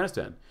ruler of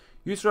Afghanistan.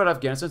 Used throughout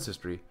Afghanistan's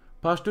history,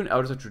 Pashtun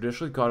elders are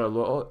traditionally called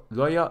a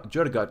Loya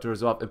Jirga to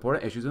resolve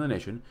important issues in the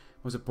nation,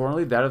 most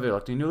importantly that of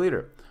electing a new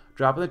leader.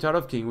 Dropping the title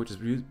of king, which is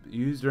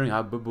used during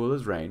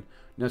Habibullah's reign,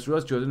 Nasrullah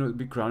is chosen to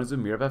be crowned as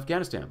Emir of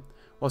Afghanistan.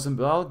 While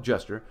symbolic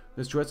gesture,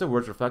 this choice of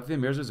words reflects the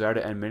Emir's desire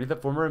to end many of the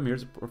former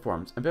Emir's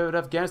reforms and pivot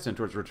Afghanistan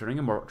towards returning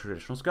a more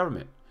traditionalist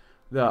government.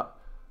 The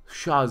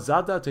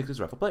Shahzada takes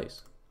his rightful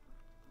place.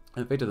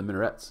 And the fate of the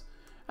minarets.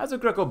 As the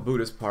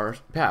Greco-Buddhist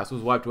past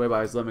was wiped away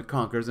by Islamic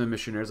conquerors and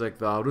missionaries like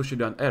the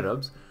Rushidan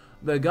Arabs,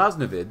 the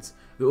Ghaznavids,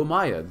 the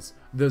Umayyads,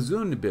 the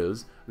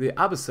Zunbils, the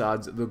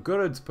Abbasids, the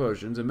Ghurids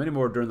Persians, and many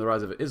more during the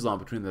rise of Islam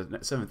between the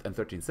 7th and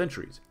 13th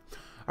centuries.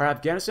 Our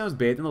Afghanistan was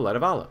bathed in the light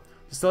of Allah.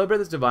 To celebrate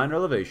this divine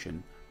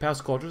revelation,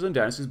 past cultures and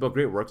dynasties built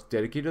great works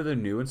dedicated to the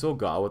new and sole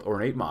God with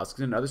ornate mosques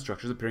and other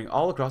structures appearing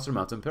all across their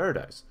mountain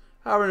paradise.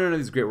 However, none of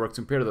these great works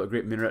compare to the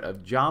great minaret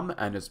of Jam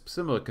and its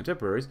similar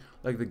contemporaries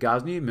like the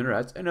Ghazni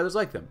minarets and others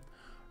like them.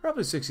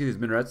 Roughly 60 of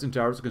these minarets and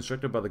towers were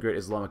constructed by the great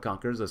Islamic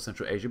conquerors of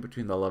Central Asia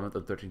between the 11th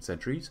and 13th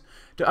centuries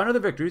to honor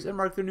their victories and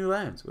mark their new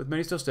lands, with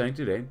many still standing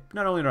today,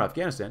 not only in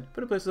Afghanistan,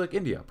 but in places like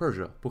India,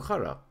 Persia,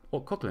 Bukhara,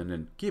 Kotlan,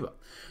 and Khiva,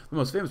 the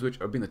most famous of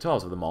which are being the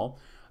tallest of them all,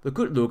 the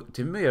Kutlug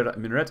Timir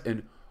minaret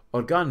in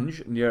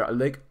Organj near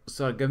Lake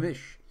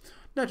Sargamish.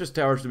 Not just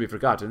towers to be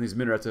forgotten, these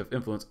minarets have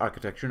influenced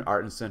architecture and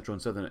art in Central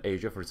and Southern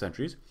Asia for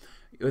centuries,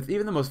 with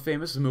even the most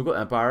famous Mughal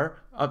Empire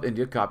of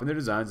India copying their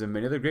designs in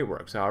many of their great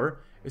works.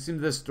 However, it seemed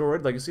that this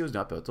storied legacy was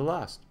not built to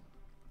last.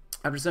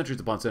 After centuries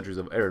upon centuries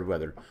of arid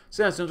weather,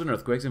 sandstorms and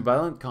earthquakes, and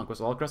violent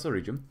conquests all across the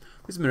region,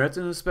 these minarets,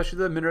 and especially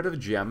the minaret of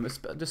Jem,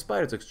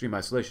 despite its extreme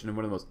isolation in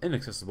one of the most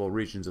inaccessible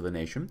regions of the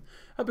nation,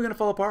 have begun to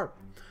fall apart.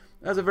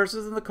 As the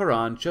verses in the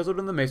Quran, chiseled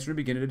in the masonry,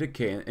 begin to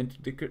decay in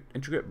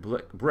intricate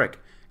brick,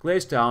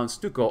 glazed tile, and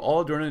stucco,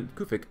 all adorned in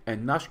Kufic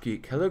and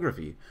Nashki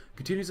calligraphy,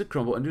 continues to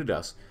crumble into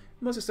dust,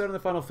 and must decide on their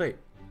final fate.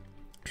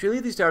 Should we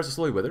leave these towers to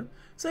slowly wither,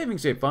 saving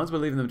state funds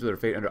but leaving them to their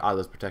fate under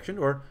Allah's protection,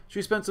 or should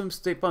we spend some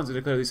state funds to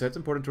declare these sites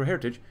important to our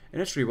heritage and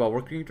history while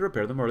working to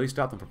repair them or at least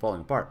stop them from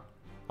falling apart?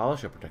 Allah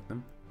shall protect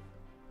them.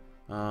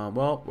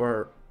 Well,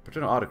 we're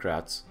paternal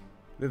autocrats.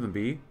 Leave them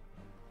be.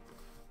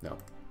 No.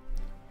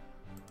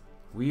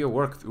 We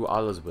work through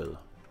Allah's will.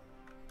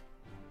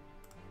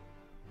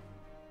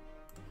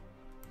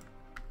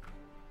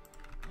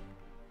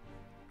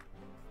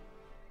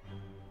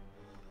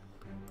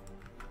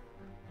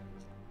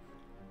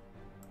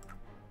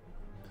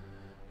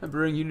 And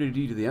bring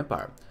unity to the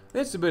empire. The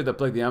instability that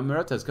plagued the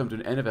Emirates has come to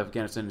an end if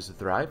Afghanistan is to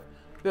thrive.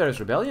 Various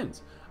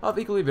rebellions of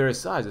equally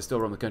various sizes still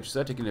roam the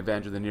countryside, taking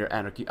advantage of the near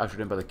anarchy ushered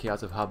in by the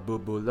chaos of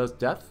Habibullah's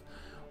death.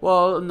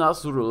 While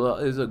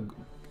Nasrullah is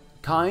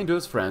kind to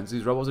his friends,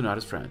 these rebels are not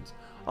his friends.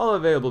 All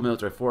available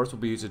military force will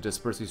be used to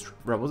disperse these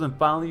rebels and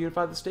finally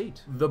unify the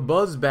state. The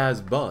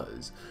Buzz-Baz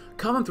Buzz.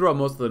 Common throughout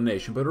most of the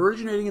nation, but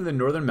originating in the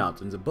northern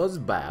mountains, the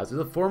Buzz-Baz is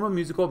a form of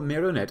musical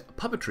marionette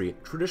puppetry,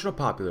 traditional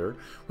popular,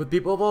 with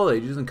people of all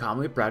ages and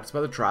commonly practiced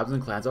by the tribes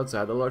and clans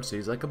outside the large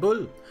cities like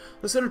Kabul.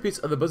 The centerpiece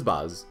of the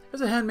Buzz-Baz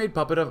is a handmade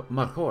puppet of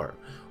Markhor,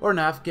 or an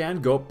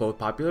Afghan goat, both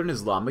popular in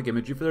Islamic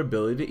imagery for their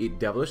ability to eat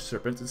devilish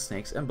serpents and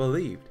snakes and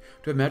believed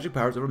to have magic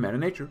powers over man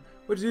and nature,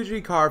 which is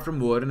usually carved from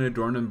wood and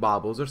adorned in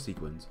baubles or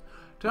sequins.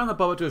 Tying the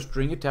puppet to a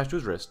string attached to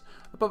his wrist,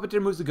 the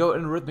puppeteer moves the goat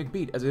in a rhythmic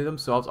beat as they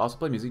themselves also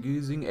play music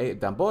using a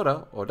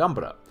dambora or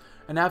dambra,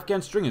 an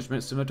Afghan string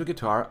instrument similar to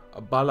guitar,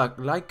 a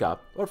balalaika,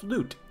 or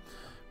flute.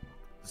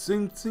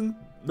 Sing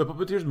the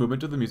puppeteer's movement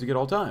to the music at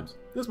all times.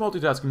 This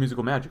multitasking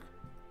musical magic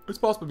is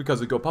possible because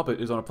the goat puppet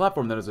is on a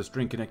platform that has a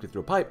string connected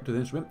through a pipe to the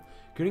instrument,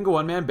 creating a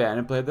one-man band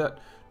and play that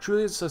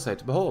truly is a sight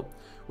to behold.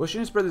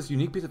 Wishing to spread this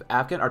unique piece of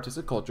Afghan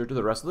artistic culture to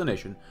the rest of the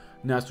nation,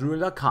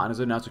 Nasrullah Khan has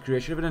announced the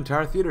creation of an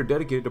entire theater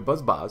dedicated to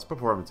Buzz-Baz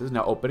performances,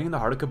 now opening in the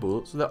heart of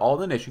Kabul so that all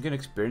the nation can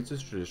experience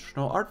this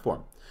traditional art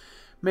form.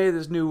 May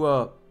this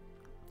new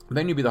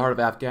venue be the heart of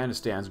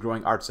Afghanistan's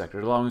growing art sector,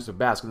 allowing us to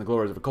bask in the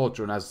glories of a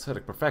culture and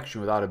aesthetic perfection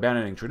without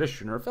abandoning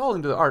tradition or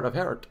falling to the art of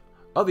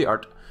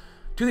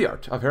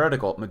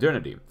heretical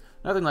modernity.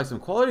 Nothing like some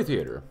quality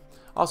theater.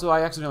 Also,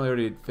 I accidentally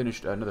already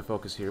finished another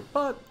focus here,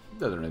 but it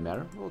doesn't really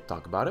matter. We'll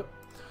talk about it.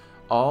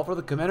 All for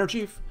the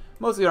Commander-in-Chief.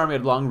 Most of the army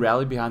had long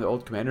rallied behind the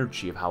old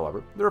Commander-in-Chief,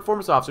 however. The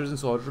reformist officers and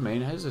soldiers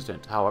remained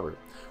hesitant, however.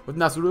 With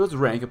Nasrullah's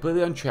rank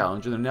completely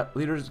unchallenged and the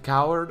leaders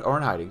cowered or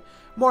in hiding,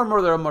 more and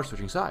more there are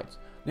switching sides.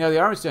 Now the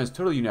army stands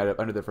totally united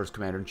under their first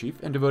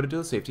Commander-in-Chief and devoted to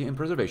the safety and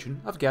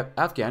preservation of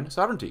Afghan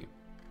sovereignty.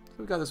 So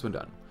we got this one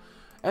done.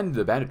 and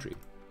the banditry.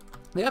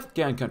 The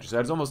Afghan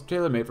countryside is almost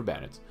tailor-made for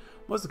bandits.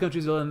 Most of the country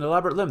is an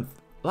elaborate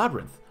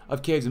labyrinth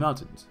of caves and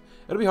mountains.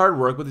 It'll be hard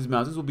work, but these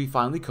mountains will be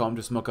finely combed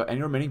to smoke out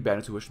any remaining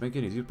bandits who wish to make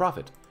an easy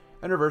profit,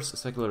 and reverse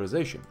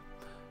secularization.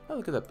 Oh,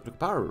 look at that look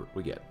power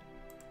we get.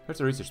 Hurts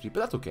the research speed, but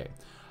that's okay.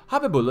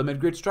 Habibullah made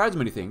great strides in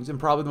many things, and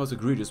probably the most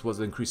egregious was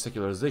the increased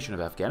secularization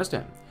of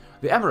Afghanistan.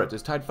 The emirate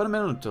is tied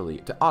fundamentally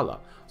to Allah,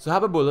 so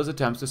Habibullah's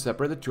attempts to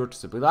separate the two are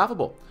simply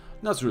laughable.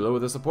 Nasrullah,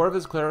 with the support of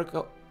his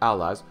clerical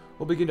allies,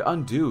 will begin to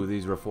undo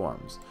these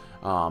reforms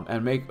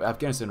and make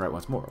Afghanistan right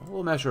once more.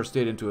 We'll mesh our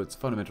state into its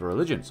fundamental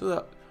religion,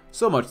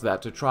 so much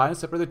that to try and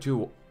separate the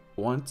two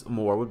once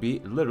more would be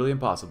literally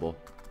impossible.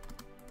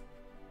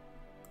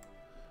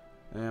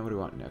 And what do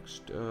we want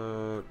next?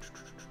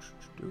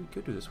 We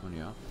could do this one,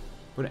 yeah.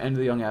 Put an end to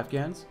the young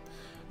Afghans.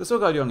 The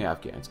so-called young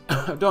Afghans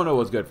don't know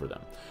what's good for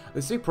them.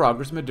 They seek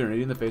progress and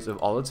modernity in the face of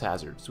all its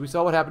hazards. We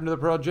saw what happened to the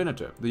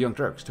progenitor. The young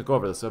Turks took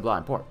over the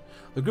sublime porte.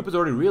 The group is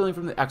already reeling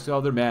from the exile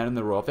of their man and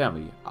the royal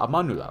family,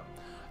 Amanullah.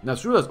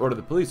 Nasrullah has ordered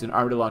the police and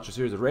army to launch a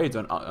series of raids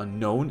on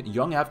unknown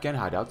young Afghan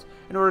hideouts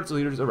in order its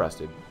leaders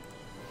arrested.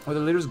 With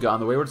the leaders gone,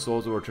 the wayward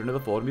souls will return to the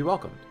fold and be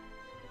welcomed.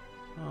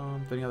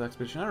 Fitting out the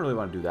expedition. I don't really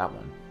want to do that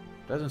one.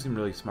 That doesn't seem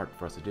really smart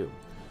for us to do.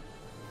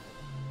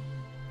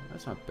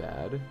 That's not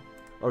bad.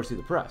 Oversee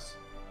the press.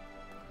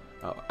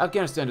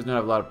 Afghanistan does not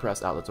have a lot of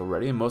press outlets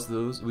already, and most of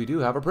those we do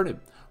have are printed.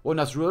 What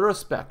Nasrullah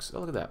respects,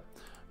 look at that.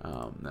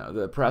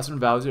 The press and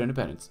values their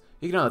independence.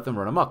 He cannot let them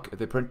run amok. If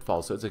they print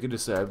falsehoods, they can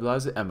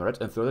destabilize the emirate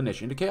and throw the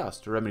nation into chaos.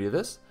 To remedy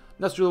this,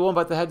 Nasrullah will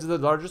invite the heads of the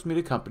largest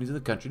media companies in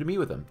the country to meet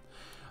with him.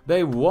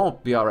 They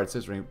won't be outright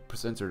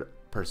censored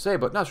per se,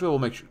 but Nasrullah will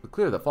make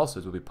clear that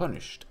falsehoods will be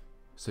punished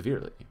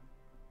severely.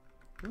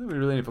 I don't think we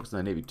really need to focus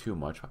on the Navy too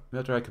much.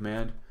 Military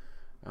command.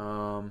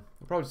 We'll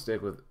probably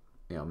stick with,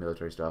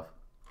 military stuff.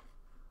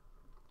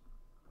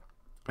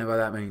 And by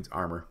that means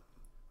armor.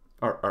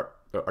 Or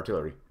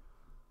artillery.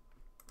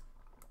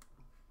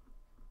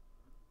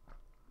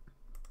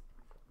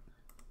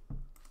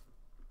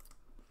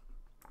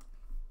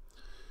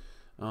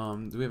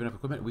 Do we have enough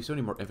equipment? We still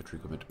need more infantry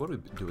equipment. What are we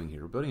doing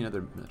here? We're building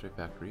another military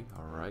factory.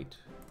 Alright.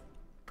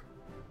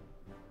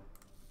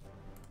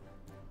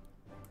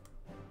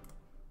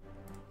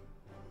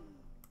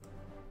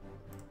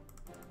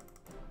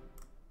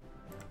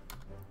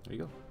 There you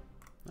go.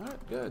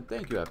 Alright, good.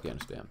 Thank you,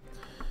 Afghanistan.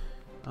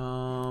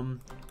 No,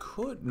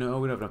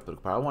 we don't have enough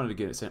political power. I wanted to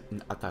get it sent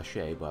an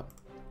attaché, but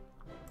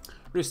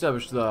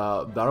reestablish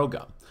the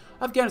Daroga.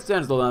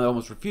 Afghanistan is the land that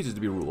almost refuses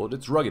to be ruled.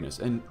 Its ruggedness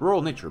and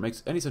rural nature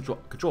makes any central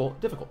control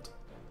difficult.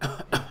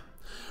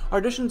 Our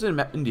additions in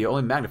India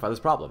only magnify this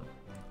problem.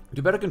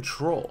 To better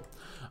control,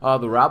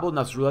 the rabble of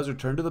Nasrullah has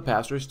returned to the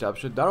past to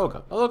establish a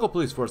Daroga, a local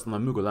police force in the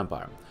Mughal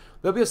Empire.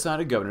 They'll be assigned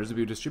to governors to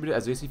be distributed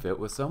as they see fit,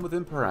 with some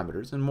within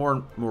parameters, and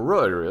more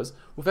rural areas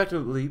will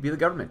effectively be the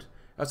government.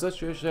 As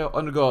such, they shall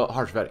undergo a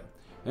harsh vetting.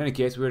 In any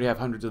case, we already have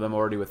hundreds of them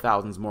already, with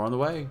thousands more on the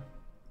way.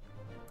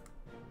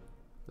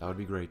 That would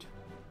be great.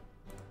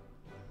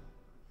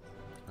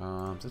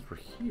 Since we're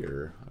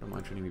here, I don't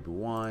mind training maybe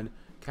one.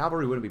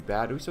 Cavalry wouldn't be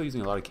bad. Are we still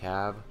using a lot of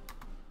cav?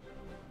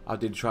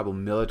 Outdated tribal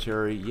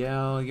military.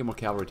 Yeah, I'll get more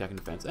cavalry attack and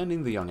defense.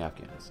 Ending the young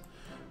Afghans.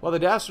 While the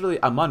dastardly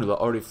Amanullah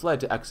already fled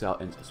to exile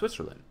in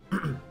Switzerland.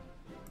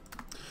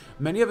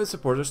 Many of his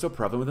supporters are still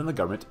prevalent within the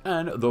government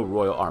and the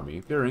royal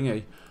army, fearing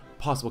a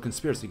possible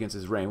conspiracy against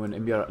his reign when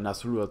Emir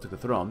Nasrullah took the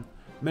throne.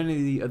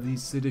 Many of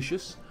these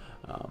seditious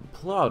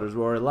plotters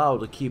were allowed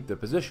to keep their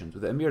positions,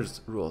 with the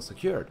Emir's rule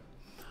secured.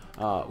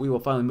 We will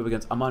finally move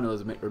against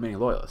Amanullah's remaining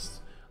loyalists.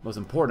 The most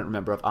important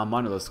member of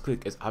Amanullah's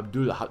clique is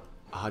Abdul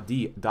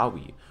Hadi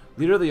Dawi,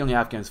 leader of the young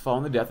Afghans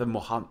following the death of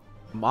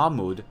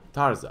Mahmud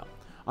Tarza.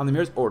 On the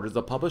Emir's orders,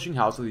 the publishing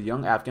house of the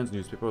young Afghans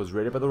newspaper was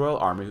raided by the royal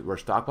army, where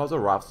stockpiles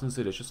of rifles and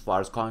seditious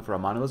flyers calling for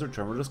Amanullah's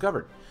return were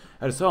discovered.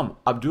 At his home,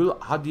 Abdul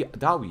Hadi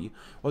Dawi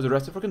was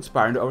arrested for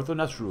conspiring to overthrow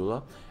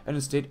Nasrullah and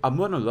instate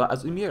Amanullah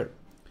as Emir.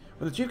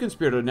 When the chief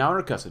conspirator is now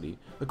under custody,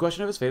 the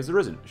question of his fate has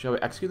arisen. Shall we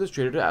execute this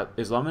traitor to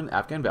Islam and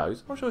Afghan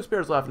values, or shall we spare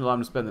his life and allow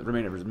him to spend the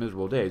remainder of his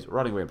miserable days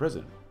rotting away in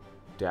prison?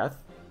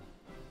 Death?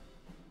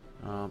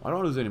 I don't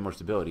want to lose any more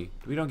stability.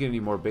 We don't get any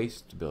more base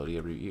stability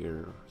every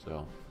year,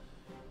 so...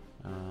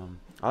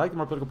 I like the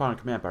more political power and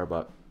command power,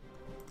 but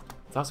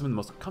it's also in the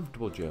most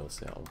comfortable jail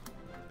cell.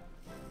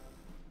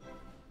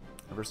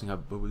 Reversing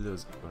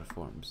Habibullah's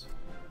reforms.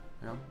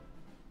 Yeah.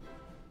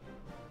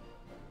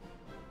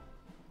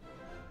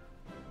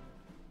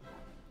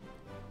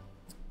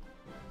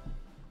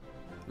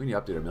 We need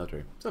to update our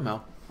military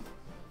somehow.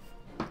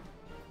 At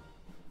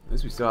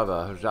least we still have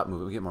a Hajat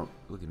movement. We get more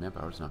looking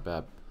manpower. It's not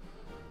bad.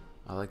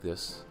 I like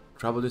this.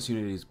 Tribal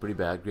disunity is pretty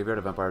bad. Graveyard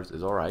of Empires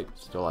is alright.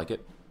 Still like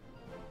it.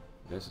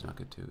 This is not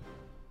good too.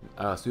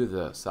 Let's do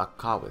the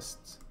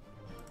Sakawists.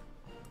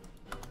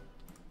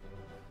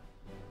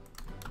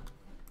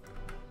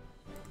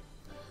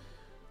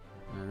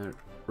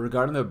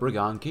 Regarding the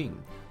Brigand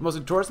King, the most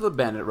notorious of the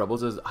bandit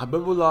rebels is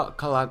Habibullah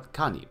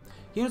Kalakani.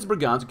 He and his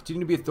brigands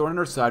continue to be a thorn in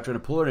our side, trying to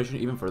pull our nation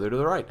even further to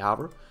the right.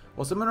 However,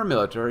 while some in our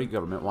military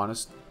government want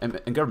us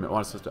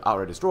to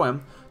outright destroy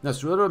him,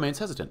 Nasrullah remains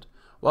hesitant.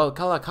 While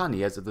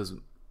Kalakani, as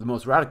the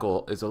most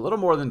radical, is a little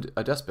more than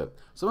a despot,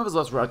 some of his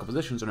less radical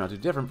positions are not too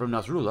different from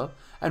Nasrullah,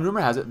 and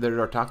rumor has it there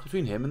are talks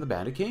between him and the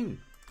Bandit King.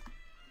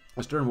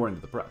 A stern warning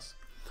to the press.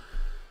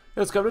 It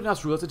has come to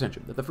Nasrullah's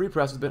attention that the Free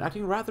Press has been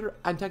acting rather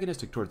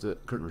antagonistic towards the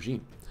current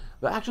regime.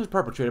 The actions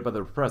perpetrated by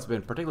the press have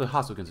been particularly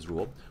hostile against his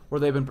rule, where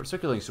they have been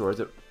circulating stories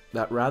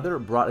that rather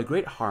brought a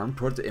great harm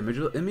towards the image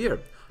of the Emir.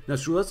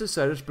 Nasrullah has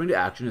decided to spring to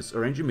action and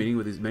arrange a meeting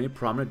with these many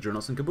prominent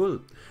journalists in Kabul.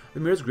 The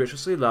Emir has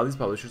graciously allowed these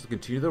publishers to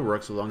continue their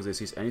work so long as they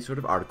cease any sort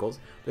of articles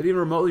that even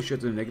remotely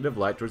shed a negative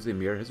light towards the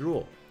Emir and his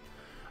rule.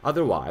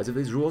 Otherwise, if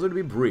these rules are to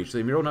be breached, the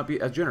Emir will not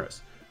be as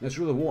generous.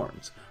 Nasrullah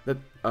warns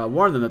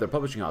them that their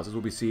publishing houses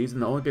will be seized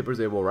and the only papers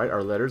they will write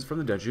are letters from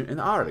the dungeon in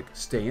the Arctic.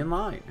 Stay in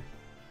line.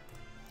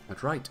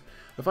 That's right.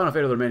 The final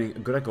fate of the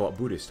remaining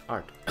Greco-Buddhist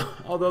art.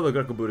 Although the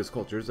Greco-Buddhist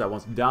cultures that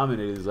once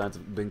dominated these lands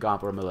have been gone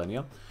for a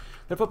millennia,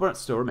 their footprint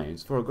still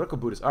remains, for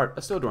Greco-Buddhist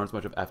art still adorns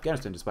much of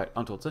Afghanistan despite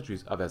untold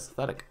centuries of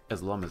aesthetic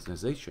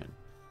Islamization.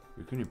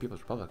 Ukrainian People's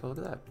Republic, oh, look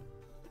at that.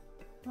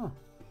 Oh.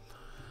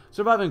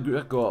 Surviving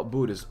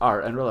Greco-Buddhist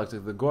art and relics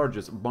like the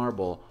gorgeous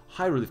marble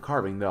high-relief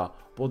carving, the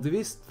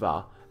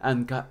Bodhisattva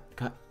and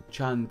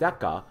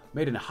Chandaka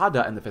made in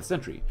Hada in the 5th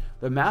century,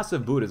 the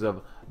massive Buddhas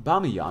of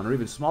Bamiyan, or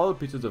even smaller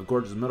pieces of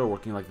gorgeous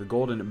metalworking like the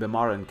golden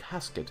Bimaran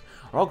casket,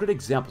 are all great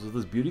examples of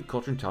this beauty,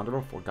 culture, and talent of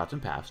our forgotten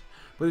past,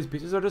 but these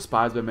pieces are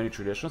despised by many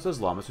traditionalist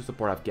Islamists who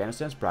support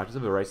Afghanistan's practice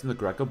of erasing the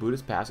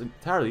Greco-Buddhist past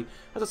entirely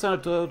as a sign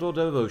of total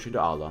devotion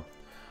to Allah.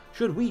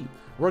 Should we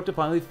work to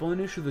finally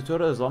finish the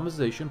total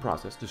Islamization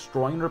process,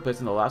 destroying and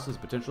replacing the last of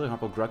this potentially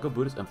harmful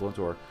Greco-Buddhist influence,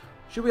 or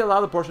should we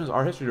allow the portions of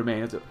our history to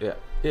remain as it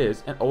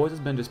is and always has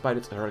been despite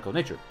its heretical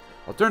nature?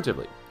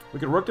 Alternatively, we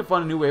could work to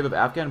fund a new wave of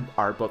Afghan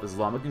art, both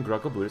Islamic and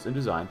Greco-Buddhist in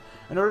design,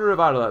 in order to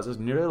revitalize this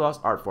nearly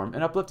lost art form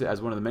and uplift it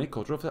as one of the many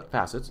cultural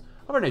facets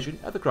of our nation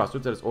at the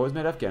crossroads that has always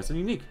made Afghanistan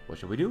unique. What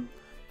should we do?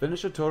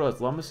 Finish the total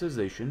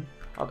Islamicization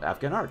of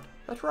Afghan art.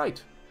 That's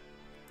right.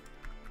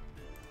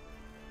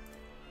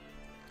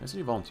 Can I see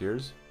any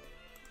volunteers?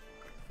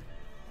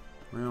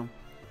 Well,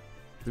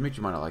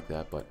 Dimitri might not like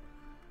that, but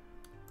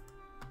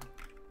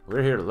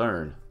we're here to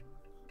learn.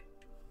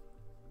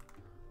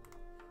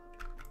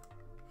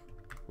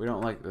 We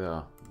don't like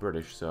the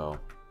British, so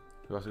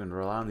who else are going to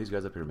rely on? These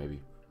guys up here, maybe.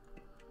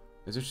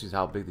 It's interesting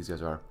how big these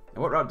guys are.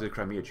 And what route did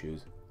Crimea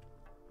choose?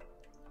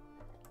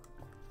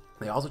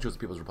 They also chose the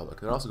People's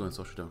Republic. They're also going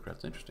Social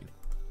Democrats. Interesting.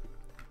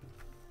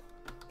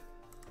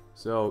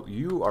 So,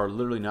 you are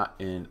literally not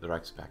in the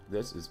Reichspakt.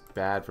 This is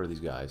bad for these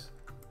guys.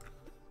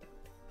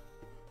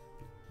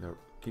 The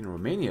King of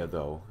Romania,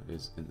 though,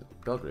 is in the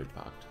Belgrade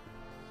Pact.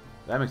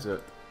 That makes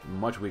it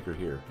much weaker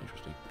here.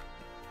 Interesting.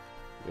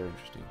 Very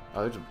interesting.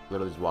 Oh, they're just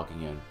literally just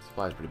walking in.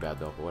 Supply is pretty bad,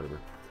 though, but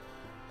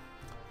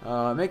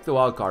whatever. Make the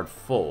wild card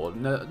full.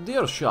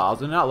 Nadir Shah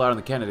is an outlier on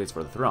the candidates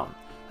for the throne.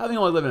 Having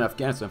only lived in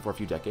Afghanistan for a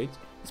few decades,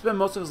 he spent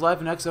most of his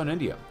life in exile in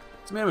India.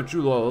 He's a man with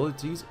true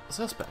loyalties, a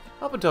suspect.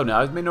 Up until now,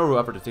 he's made no real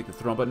effort to take the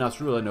throne, but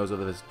Nasrullah knows of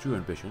his true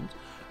ambitions,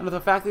 and of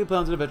the fact that he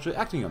plans on eventually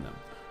acting on them.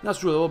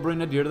 Nasrullah will bring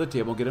Nadir to the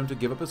table and get him to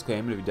give up his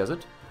claim, and if he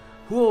doesn't,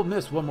 who will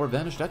miss one more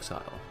vanished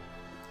exile?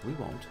 We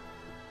won't.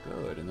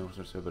 Good, and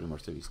there's so many more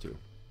cities, too.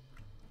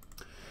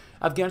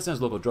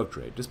 Afghanistan's local drug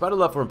trade, despite a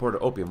love for imported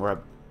opium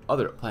or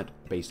other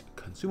plant-based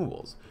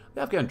consumables,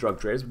 the Afghan drug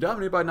trade is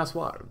dominated by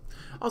Naswar,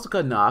 also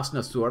called Nas,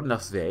 Nasur,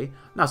 Nasve.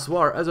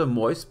 Naswar is a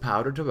moist,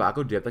 powdered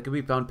tobacco dip that can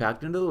be found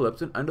packed into the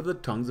lips and under the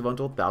tongues of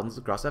untold thousands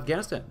across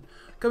Afghanistan.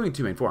 Coming in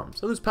two main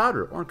forms, a loose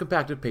powder or in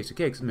compacted pasty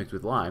cakes mixed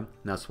with lime,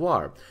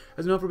 Naswar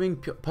is known for being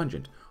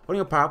pungent, holding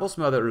a powerful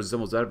smell that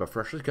resembles that of a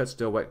freshly cut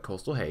still wet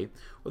coastal hay,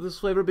 with its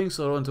flavor being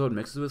subtle until it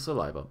mixes with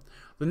saliva.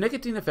 The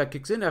nicotine effect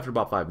kicks in after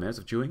about 5 minutes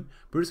of chewing,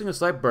 producing a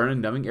slight burn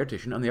and numbing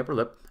irritation on the upper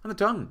lip and the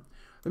tongue.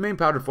 The main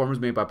powdered form is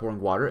made by pouring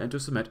water into a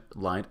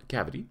cement-lined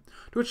cavity,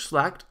 to which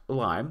slacked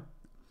lime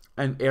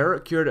and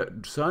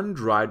air-cured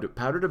sun-dried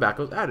powdered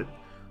tobacco is added.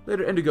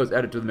 Later, indigo is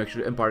added to the mixture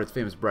to impart its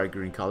famous bright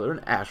green color,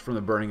 and ash from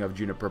the burning of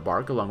juniper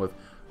bark, along with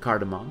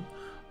cardamom,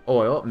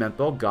 oil,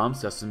 menthol, gum,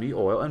 sesame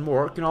oil, and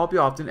more, can all be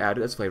often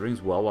added as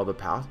flavorings while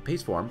the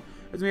paste form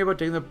is made by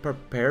taking the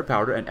prepared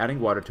powder and adding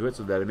water to it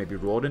so that it may be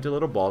rolled into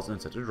little balls and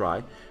set to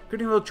dry,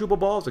 creating little chewable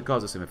balls that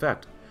cause the same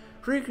effect.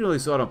 Frequently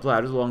sold on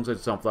platters alongside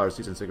sunflower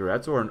seeds and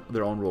cigarettes or in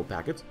their own rolled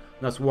packets,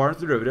 Naswar's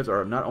derivatives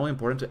are not only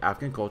important to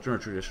Afghan culture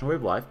and traditional way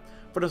of life,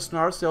 but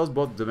Naswar's sales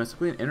both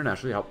domestically and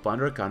internationally help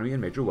fund our economy in a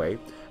major way,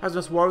 as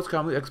Naswar was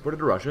commonly exported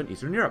to Russia and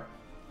Eastern Europe,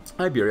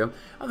 Iberia,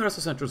 and the rest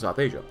of Central South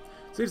Asia.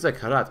 Cities like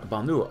Herat,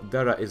 Banu,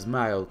 Dara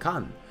Ismail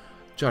Khan,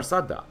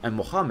 Charsada, and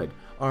Mohammed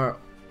are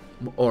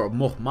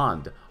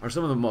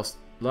some of the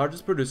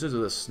largest producers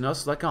of the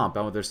snus-like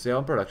compound, with their sale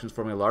and productions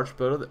forming a large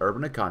part of the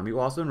urban economy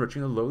while also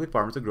enriching the lowly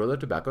farmers that grow their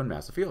tobacco in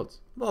massive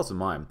fields. Well, also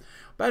mine.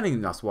 Banning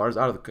Naswar is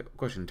out of the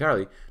question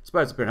entirely,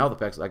 despite its apparent health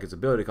effects like its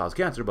ability to cause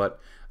cancer,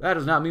 but that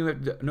does not mean we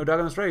have no dog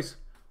in this race.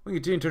 We can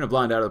continue to turn a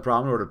blind eye to the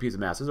problem in order to appease the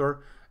masses,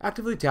 or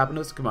actively tap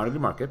into this commodity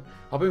market,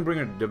 helping bring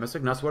a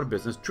domestic Naswar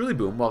business truly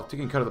boom while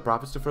taking a cut of the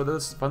profits to further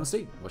fund the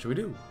state. What should we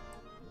do?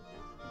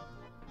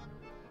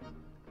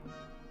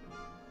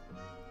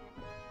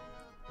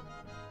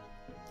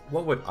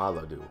 What would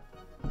Allah do?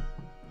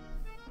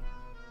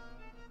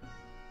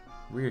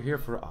 We are here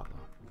for Allah.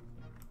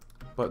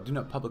 But do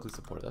not publicly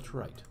support. That's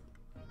right.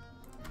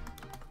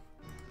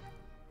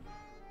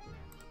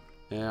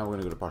 And we're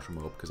gonna go to partial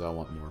mode because I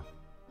want more.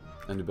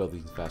 And to build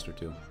these faster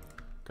too.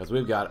 Because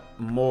we've got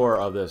more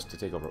of this to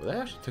take over. They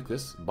actually took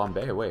this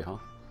Bombay away, huh?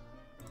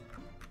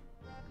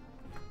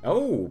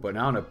 Oh, but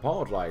now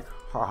Nepal's like,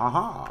 ha ha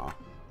ha.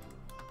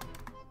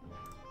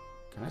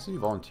 Can I see any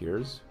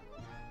volunteers?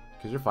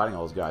 Because you're fighting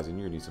all those guys and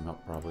you're gonna need some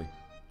help probably.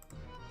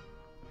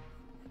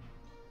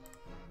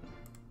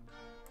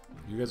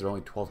 You guys are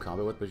only 12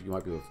 combat with, but you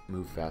might be able to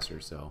move faster,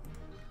 so.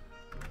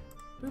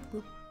 Boop,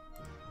 boop.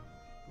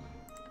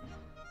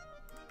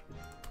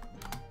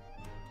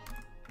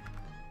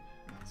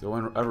 So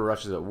whenever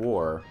rushes at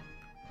war,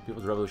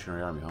 People's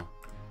Revolutionary Army, huh?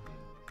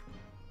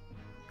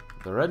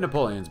 The Red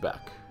Napoleon's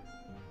back.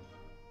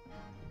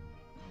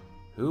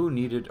 Who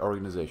needed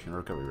organization or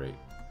recovery rate?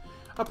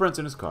 A prince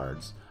and his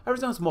cards. Ever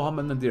since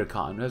Mohammed Nadir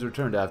Khan has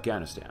returned to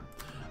Afghanistan,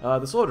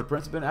 the soldier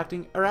prince has been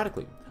acting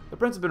erratically. The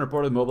prince has been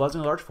reportedly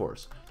mobilizing a large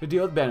force to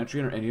deal with banditry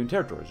in our Indian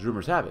territories.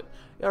 Rumors have it,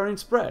 already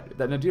spread,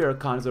 that Nadir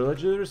Khan is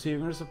allegedly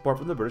receiving support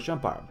from the British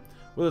Empire.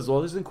 With his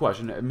loyalties in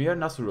question, Emir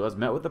Nasrullah has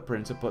met with the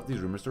prince and put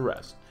these rumors to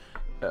rest.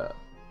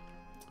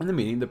 In the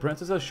meeting, the prince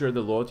has assured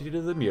the loyalty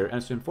to the Emir and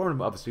has informed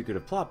him of a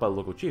secretive plot by the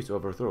local chiefs to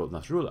overthrow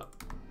Nasrullah.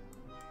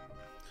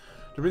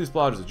 To bring these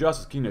plotters to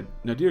justice, King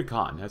Nadir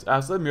Khan has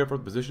asked the Emir for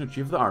the position of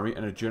chief of the army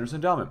and a generous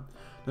endowment.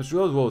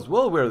 Nasrullah was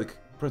well aware the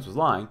prince was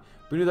lying,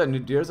 but knew that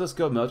Nadir is a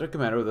skilled military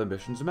commander with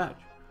ambitions to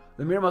match.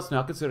 The Emir must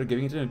now consider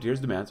giving in to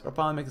Nadir's demands or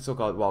finally make the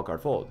so-called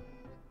wildcard fold.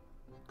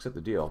 Accept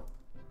the deal.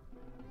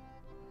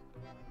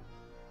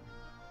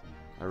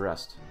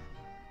 Arrest.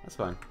 That's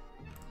fine.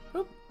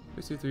 Oh,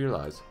 we see through your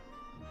lies.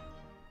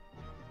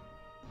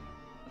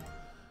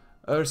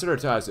 Consider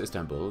ties to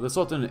Istanbul. The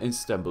Sultan in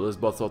Istanbul is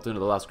both Sultan of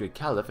the last great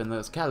Caliph and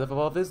the Caliph of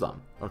all of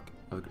Islam, or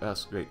of the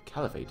last great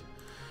Caliphate.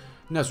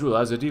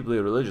 Nasrullah, as a deeply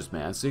religious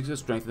man, seeks to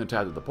strengthen the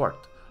ties of the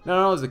Porte. Not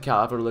only is the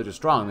Caliph a religious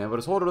strongman, but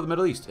his hold over the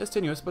Middle East is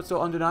tenuous but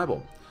still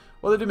undeniable.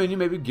 While the Dominion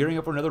may be gearing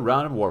up for another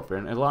round of warfare,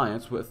 an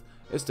alliance with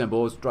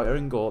Istanbul is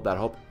driving goal that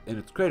hope in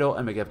its cradle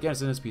and make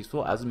Afghanistan as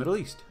peaceful as the Middle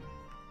East.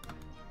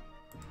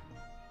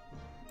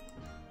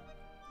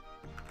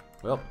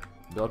 Well,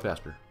 build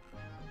faster.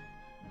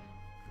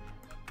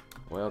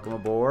 Welcome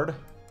aboard.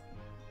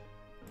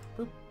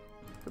 Boop,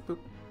 boop, boop,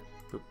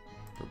 boop,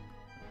 boop.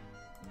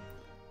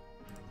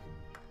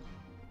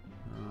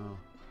 Oh.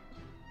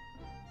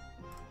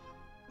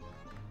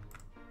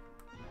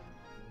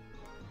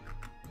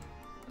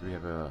 Do we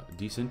have a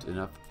decent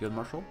enough field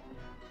marshal?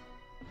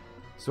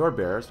 Sword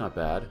bearer, it's not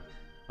bad.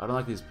 I don't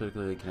like these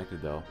politically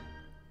connected though.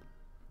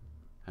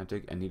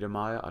 Antig Anita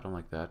Maya, I don't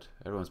like that.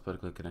 Everyone's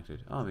politically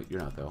connected. Oh,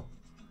 you're not though.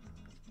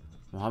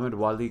 Muhammad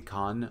Wali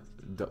Khan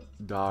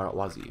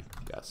Darwazi,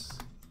 yes.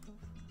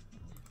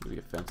 Maybe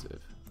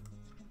offensive.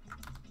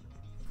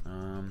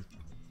 I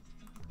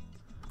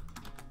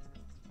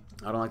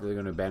don't like that they're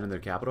going to abandon their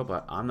capital,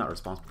 but I'm not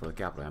responsible for the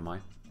capital, am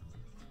I?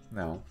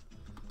 No.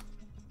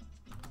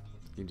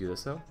 Can you do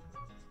this though?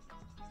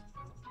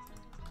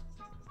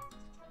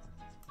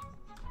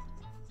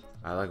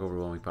 I like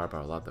overwhelming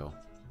firepower a lot though.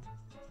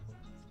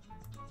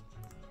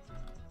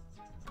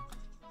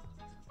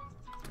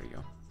 There you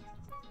go.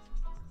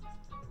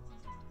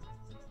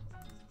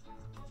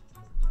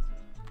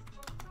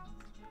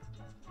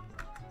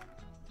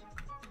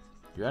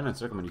 You had an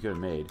encirclement you could have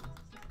made.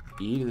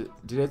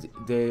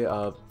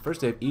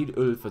 First day of Eid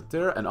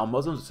ul-Fitr, and all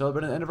Muslims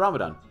celebrate the end of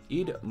Ramadan.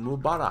 Eid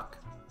Mubarak.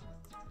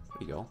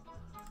 There you go.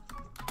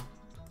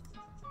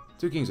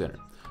 Two kings enter.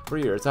 For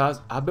years,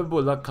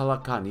 Habibullah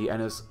Kalakani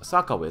and his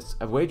Sakawists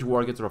have waged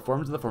war against the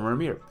reforms of the former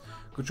emir.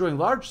 Controlling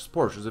large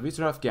portions of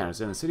eastern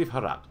Afghanistan and the city of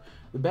Herat,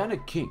 the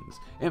Bandit King's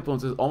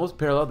influence is almost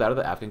parallel that of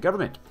the Afghan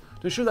government.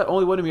 To ensure that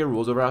only one emir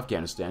rules over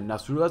Afghanistan,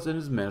 Nasrullah and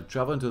his men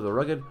travel into the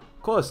rugged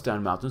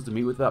Kholistan mountains to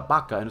meet with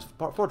Baka and his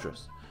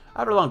fortress.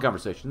 After a long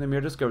conversation, the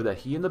emir discovered that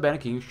he and the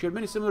Bandit King shared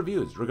many similar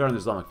views regarding the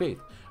Islamic faith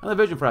and the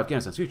vision for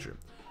Afghanistan's future.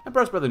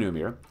 Impressed by the new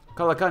emir,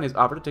 Kalakani has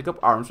offered to take up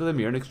arms for the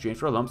emir in exchange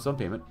for a lump sum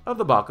payment of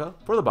the Baka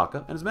for the Baka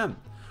and his men.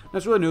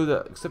 Nasrullah knew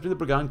that accepting the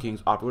Brigand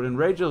King's offer would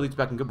enrage the elites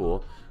back in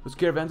Kabul, whose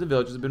caravans and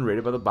villages had been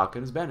raided by the Baka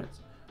and his bandits.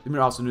 The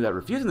emir also knew that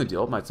refusing the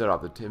deal might set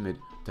off the timid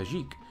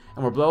Tajik,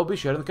 and more blood will be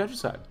shed in the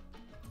countryside.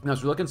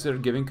 Nasrullah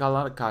considered giving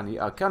Kalakani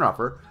a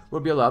counteroffer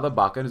would be allow the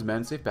Baka and his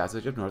men safe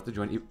passage up north to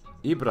join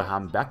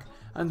Ibrahim Bek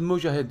and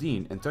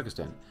Mujahideen in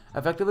Turkestan,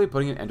 effectively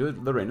putting an end to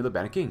the reign of the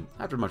Bandit King.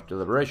 After much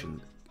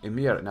deliberation,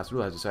 Emir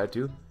Nasrullah has decided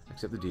to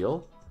accept the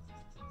deal.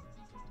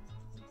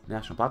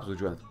 National Populace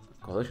will join the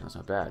coalition, that's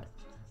not bad.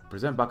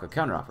 Present Baka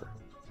counteroffer.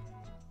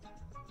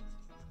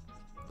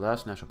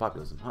 Less national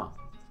populism, huh?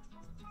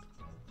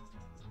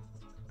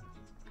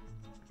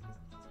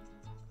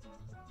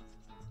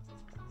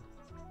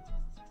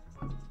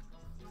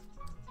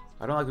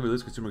 I don't like the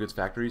release consumer goods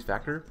factories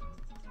factor.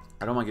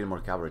 I don't mind getting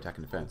more cavalry attack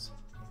and defense.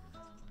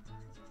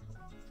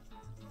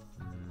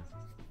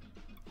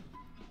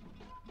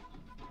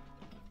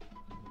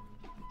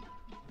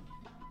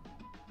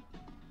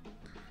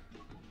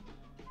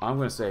 I'm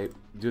going to say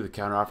do the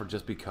counteroffer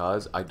just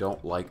because I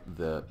don't like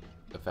the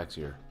effects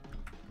here.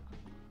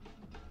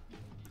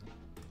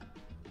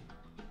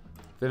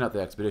 Thin out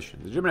the expedition.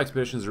 The German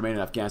expeditions remained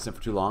in Afghanistan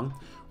for too long.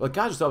 While the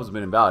Kaiser himself has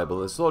been invaluable,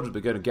 the soldiers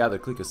began to gather a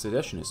clique of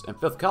seditionists and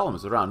fifth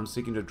columnists around him,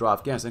 seeking to draw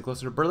Afghanistan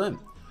closer to Berlin.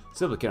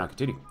 Simply cannot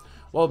continue.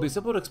 While it would be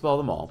simple to expel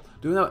them all,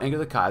 doing that would anger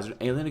the Kaiser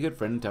and alienate a good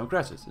friend in time of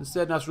crisis.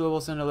 Instead, Nasrullah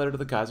will send a letter to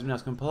the Kaiser and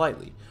ask him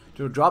politely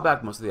to draw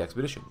back most of the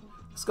expedition.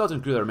 The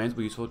skeleton crew that remains will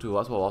be useful to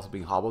us while also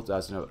being hobbled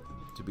as to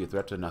be a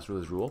threat to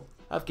Nasrullah's rule.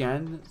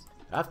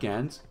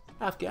 Afghans.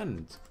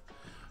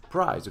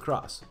 Prize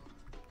across.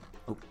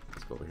 Oh,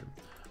 let's go over here.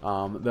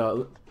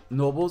 The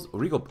nobles,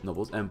 regal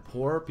nobles, and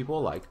poor people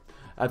alike,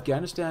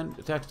 Afghanistan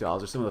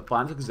textiles are some of the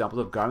finest examples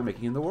of garment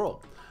making in the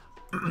world.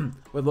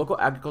 With local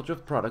agricultural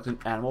products and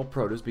animal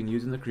produce being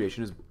used in the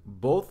creation is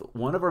both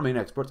one of our main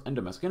exports and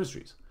domestic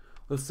industries.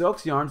 With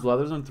silks, yarns,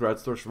 leathers, and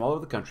threads sourced from all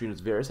over the country in its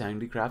various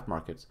handicraft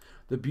markets,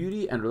 the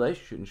beauty and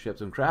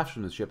relationships and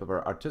craftsmanship of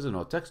our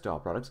artisanal textile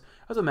products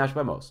has been matched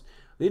by most,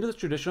 leading to this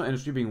traditional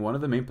industry being one of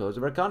the main pillars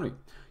of our economy,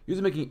 used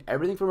in making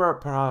everything from our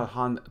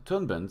parahan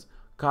turbans,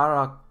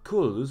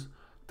 karakuls,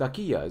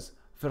 takiyas,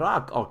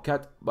 firak or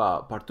ket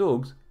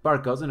partugs,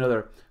 barkas, and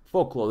other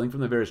folk clothing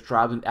from the various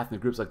tribes and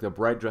ethnic groups, like the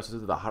bright dresses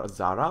of the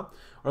Hazara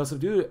or the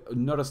subdued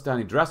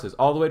Nuristani dresses,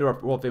 all the way to our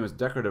world-famous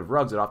decorative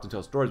rugs that often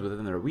tell stories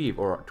within their weave,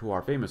 or to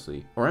our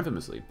famously, or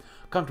infamously,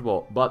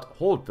 comfortable but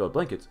hold-filled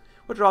blankets,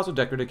 which are also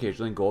decorated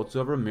occasionally in gold,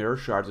 silver, mirror,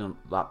 shards, and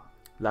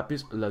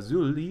lapis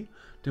lazuli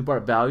to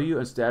impart value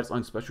and status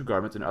on special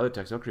garments and other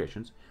textile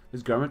creations.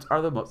 These garments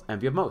are the most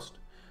envy of most.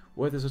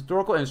 With this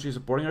historical industry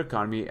supporting our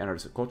economy and our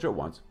culture at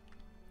once,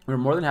 we are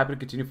more than happy to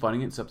continue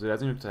funding and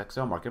subsidizing the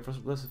textile market for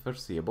the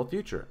foreseeable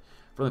future.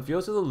 From the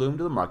fields to the loom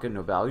to the market,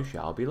 no value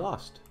shall be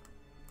lost.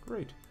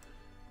 Great.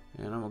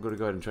 And I'm going to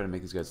go ahead and try to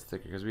make these guys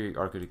thicker, because we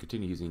are going to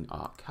continue using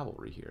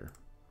cavalry here.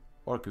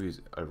 Or could we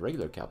use a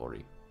regular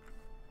cavalry?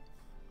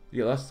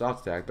 You get less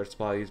soft stack, better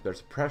supplies, better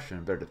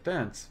suppression, better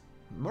defense,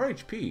 more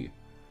HP. It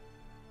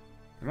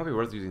might be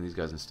worth using these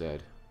guys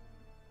instead.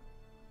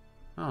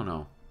 I don't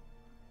know.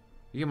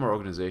 You get more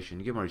organization,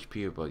 you get more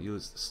HP, but you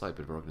lose a slight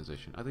bit of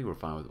organization. I think we're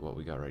fine with what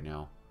we got right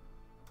now.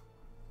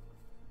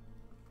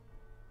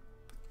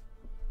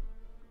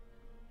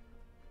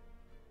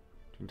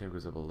 Team time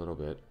goes up a little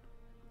bit.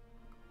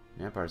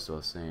 The Empire's still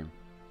the same.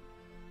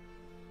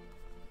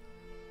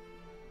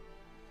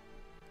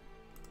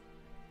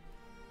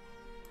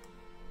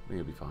 I think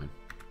it'll be fine.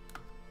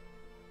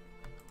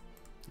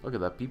 Look at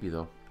that PP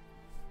though.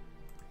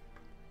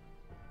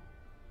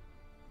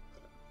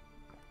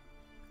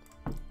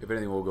 If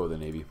anything, we'll go with the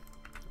Navy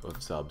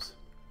of subs.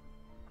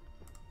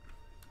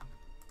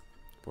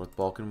 Fourth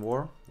Balkan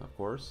War, of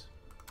course.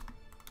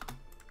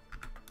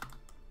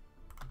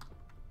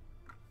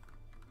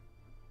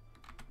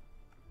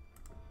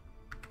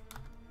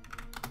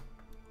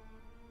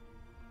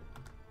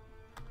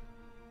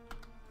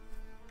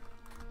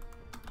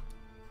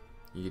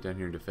 You get down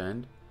here and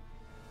defend.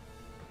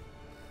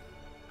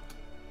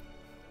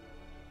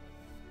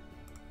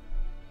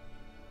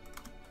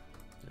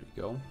 There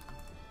you go.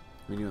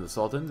 Meeting with the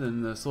Sultans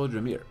and the soldier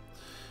Emir.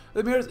 The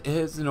Emir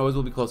is and always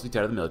will be closely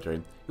tied to the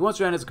military. He once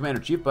ran as a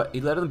commander-in-chief, but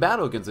he led in the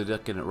battle against the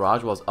decadent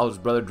Raj while his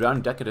eldest brother drowned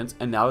in decadence,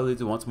 and now he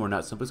leads once more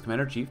not simply as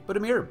commander-in-chief, but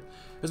Emir.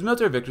 His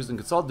military victories and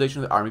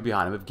consolidation of the army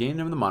behind him have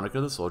gained him the moniker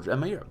of the soldier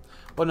Emir.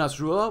 But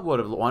Nasrullah would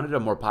have wanted a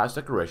more pious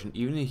declaration,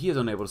 even if he is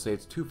unable to say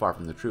it's too far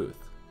from the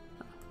truth.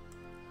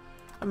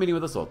 I'm meeting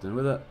with the Sultan,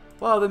 the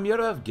Emir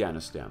of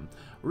Afghanistan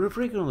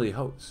frequently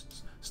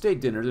hosts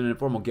state dinners and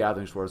informal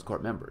gatherings for his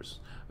court members,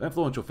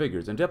 influential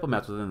figures, and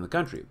diplomats within the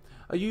country.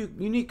 A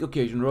unique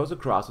occasion rose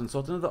across, and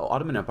Sultan of the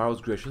Ottoman Empire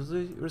was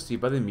graciously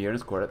received by the Emir and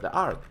his court at the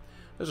Ark.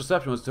 This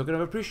reception was a token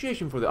of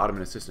appreciation for the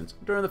Ottoman assistance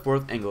during the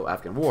Fourth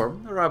Anglo-Afghan War.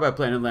 Arrived by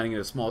plane and landing in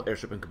a small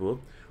airship in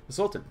Kabul, the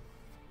Sultan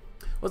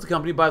was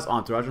accompanied by his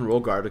entourage and royal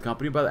guard,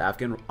 accompanied by the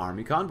Afghan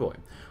army convoy.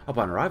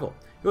 Upon arrival,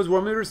 he was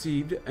warmly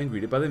received and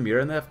greeted by the Emir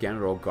and the Afghan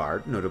royal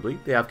guard. Notably,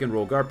 the Afghan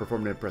royal guard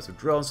performed an impressive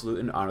drill and salute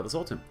in honor of the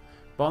Sultan.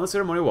 Following the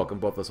ceremonial welcome,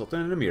 both the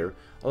Sultan and Emir,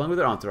 along with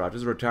their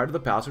entourages, retired to the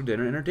palace for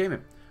dinner and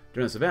entertainment.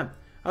 During this event,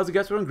 as the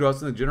guests were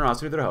engrossed in the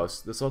generosity of their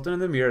hosts, the Sultan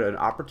and the Emir had an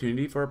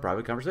opportunity for a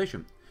private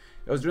conversation.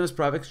 It was during this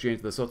private exchange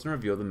that the Sultan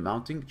revealed the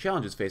mounting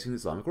challenges facing the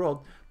Islamic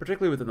world,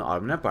 particularly within the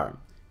Ottoman Empire.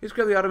 He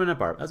described the Ottoman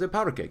Empire as a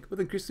powder cake with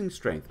increasing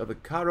strength of the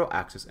Cairo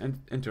axis and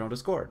internal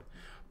discord.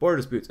 Border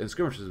disputes and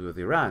skirmishes with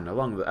Iran,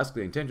 along with the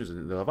escalating tensions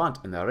in the Levant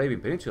and the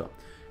Arabian Peninsula,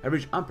 have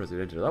reached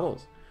unprecedented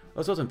levels.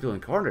 The Sultan, feeling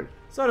cornered,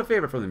 sought a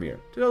favor from the Emir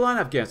to align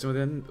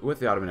Afghanistan with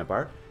the Ottoman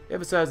Empire. He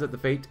emphasized that the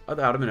fate of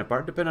the Ottoman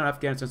Empire depended on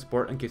Afghanistan's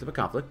support in case of a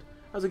conflict.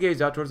 As he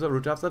gazed out towards the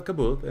rooftops of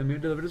Kabul, the Emir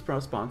delivered his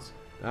response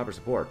to have her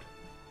support.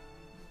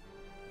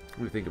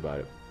 Let me think about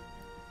it.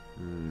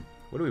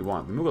 What do we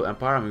want? The Mughal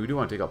Empire? I mean, we do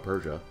want to take out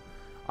Persia.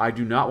 I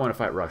do not want to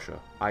fight Russia.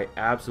 I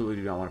absolutely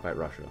do not want to fight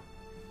Russia.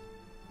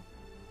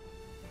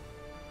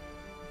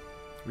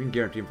 We can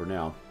guarantee him for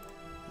now.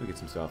 Let me get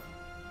some stuff.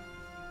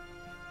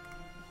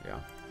 Yeah.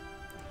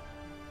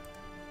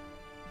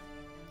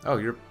 Oh,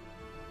 you're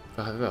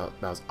That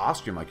was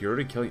Austria, Mike. You're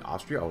already killing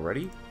Austria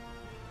already?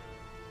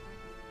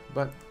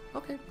 But,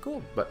 okay,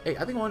 cool. But, hey,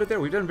 I think we'll end it there.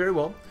 We've done very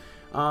well.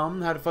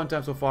 Had a fun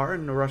time so far,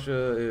 and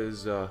Russia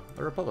is a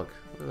republic.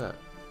 Look at that.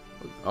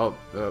 Oh,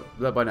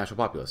 led by national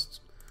populists.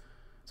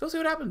 So we'll see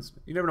what happens.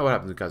 You never know what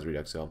happens in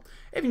Kaiserredux. So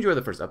if you enjoyed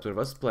the first episode of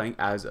us playing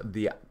as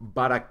the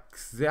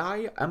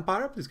Baraksai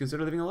Empire, please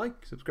consider leaving a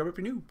like, subscribe if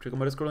you're new, check out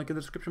my Discord link in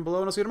the description below,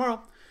 and I'll see you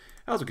tomorrow.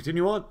 As we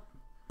continue on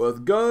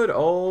with good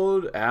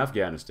old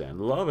Afghanistan.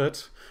 Love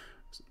it.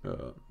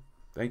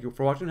 Thank you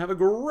for watching. Have a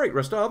great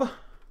rest of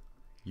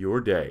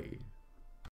your day.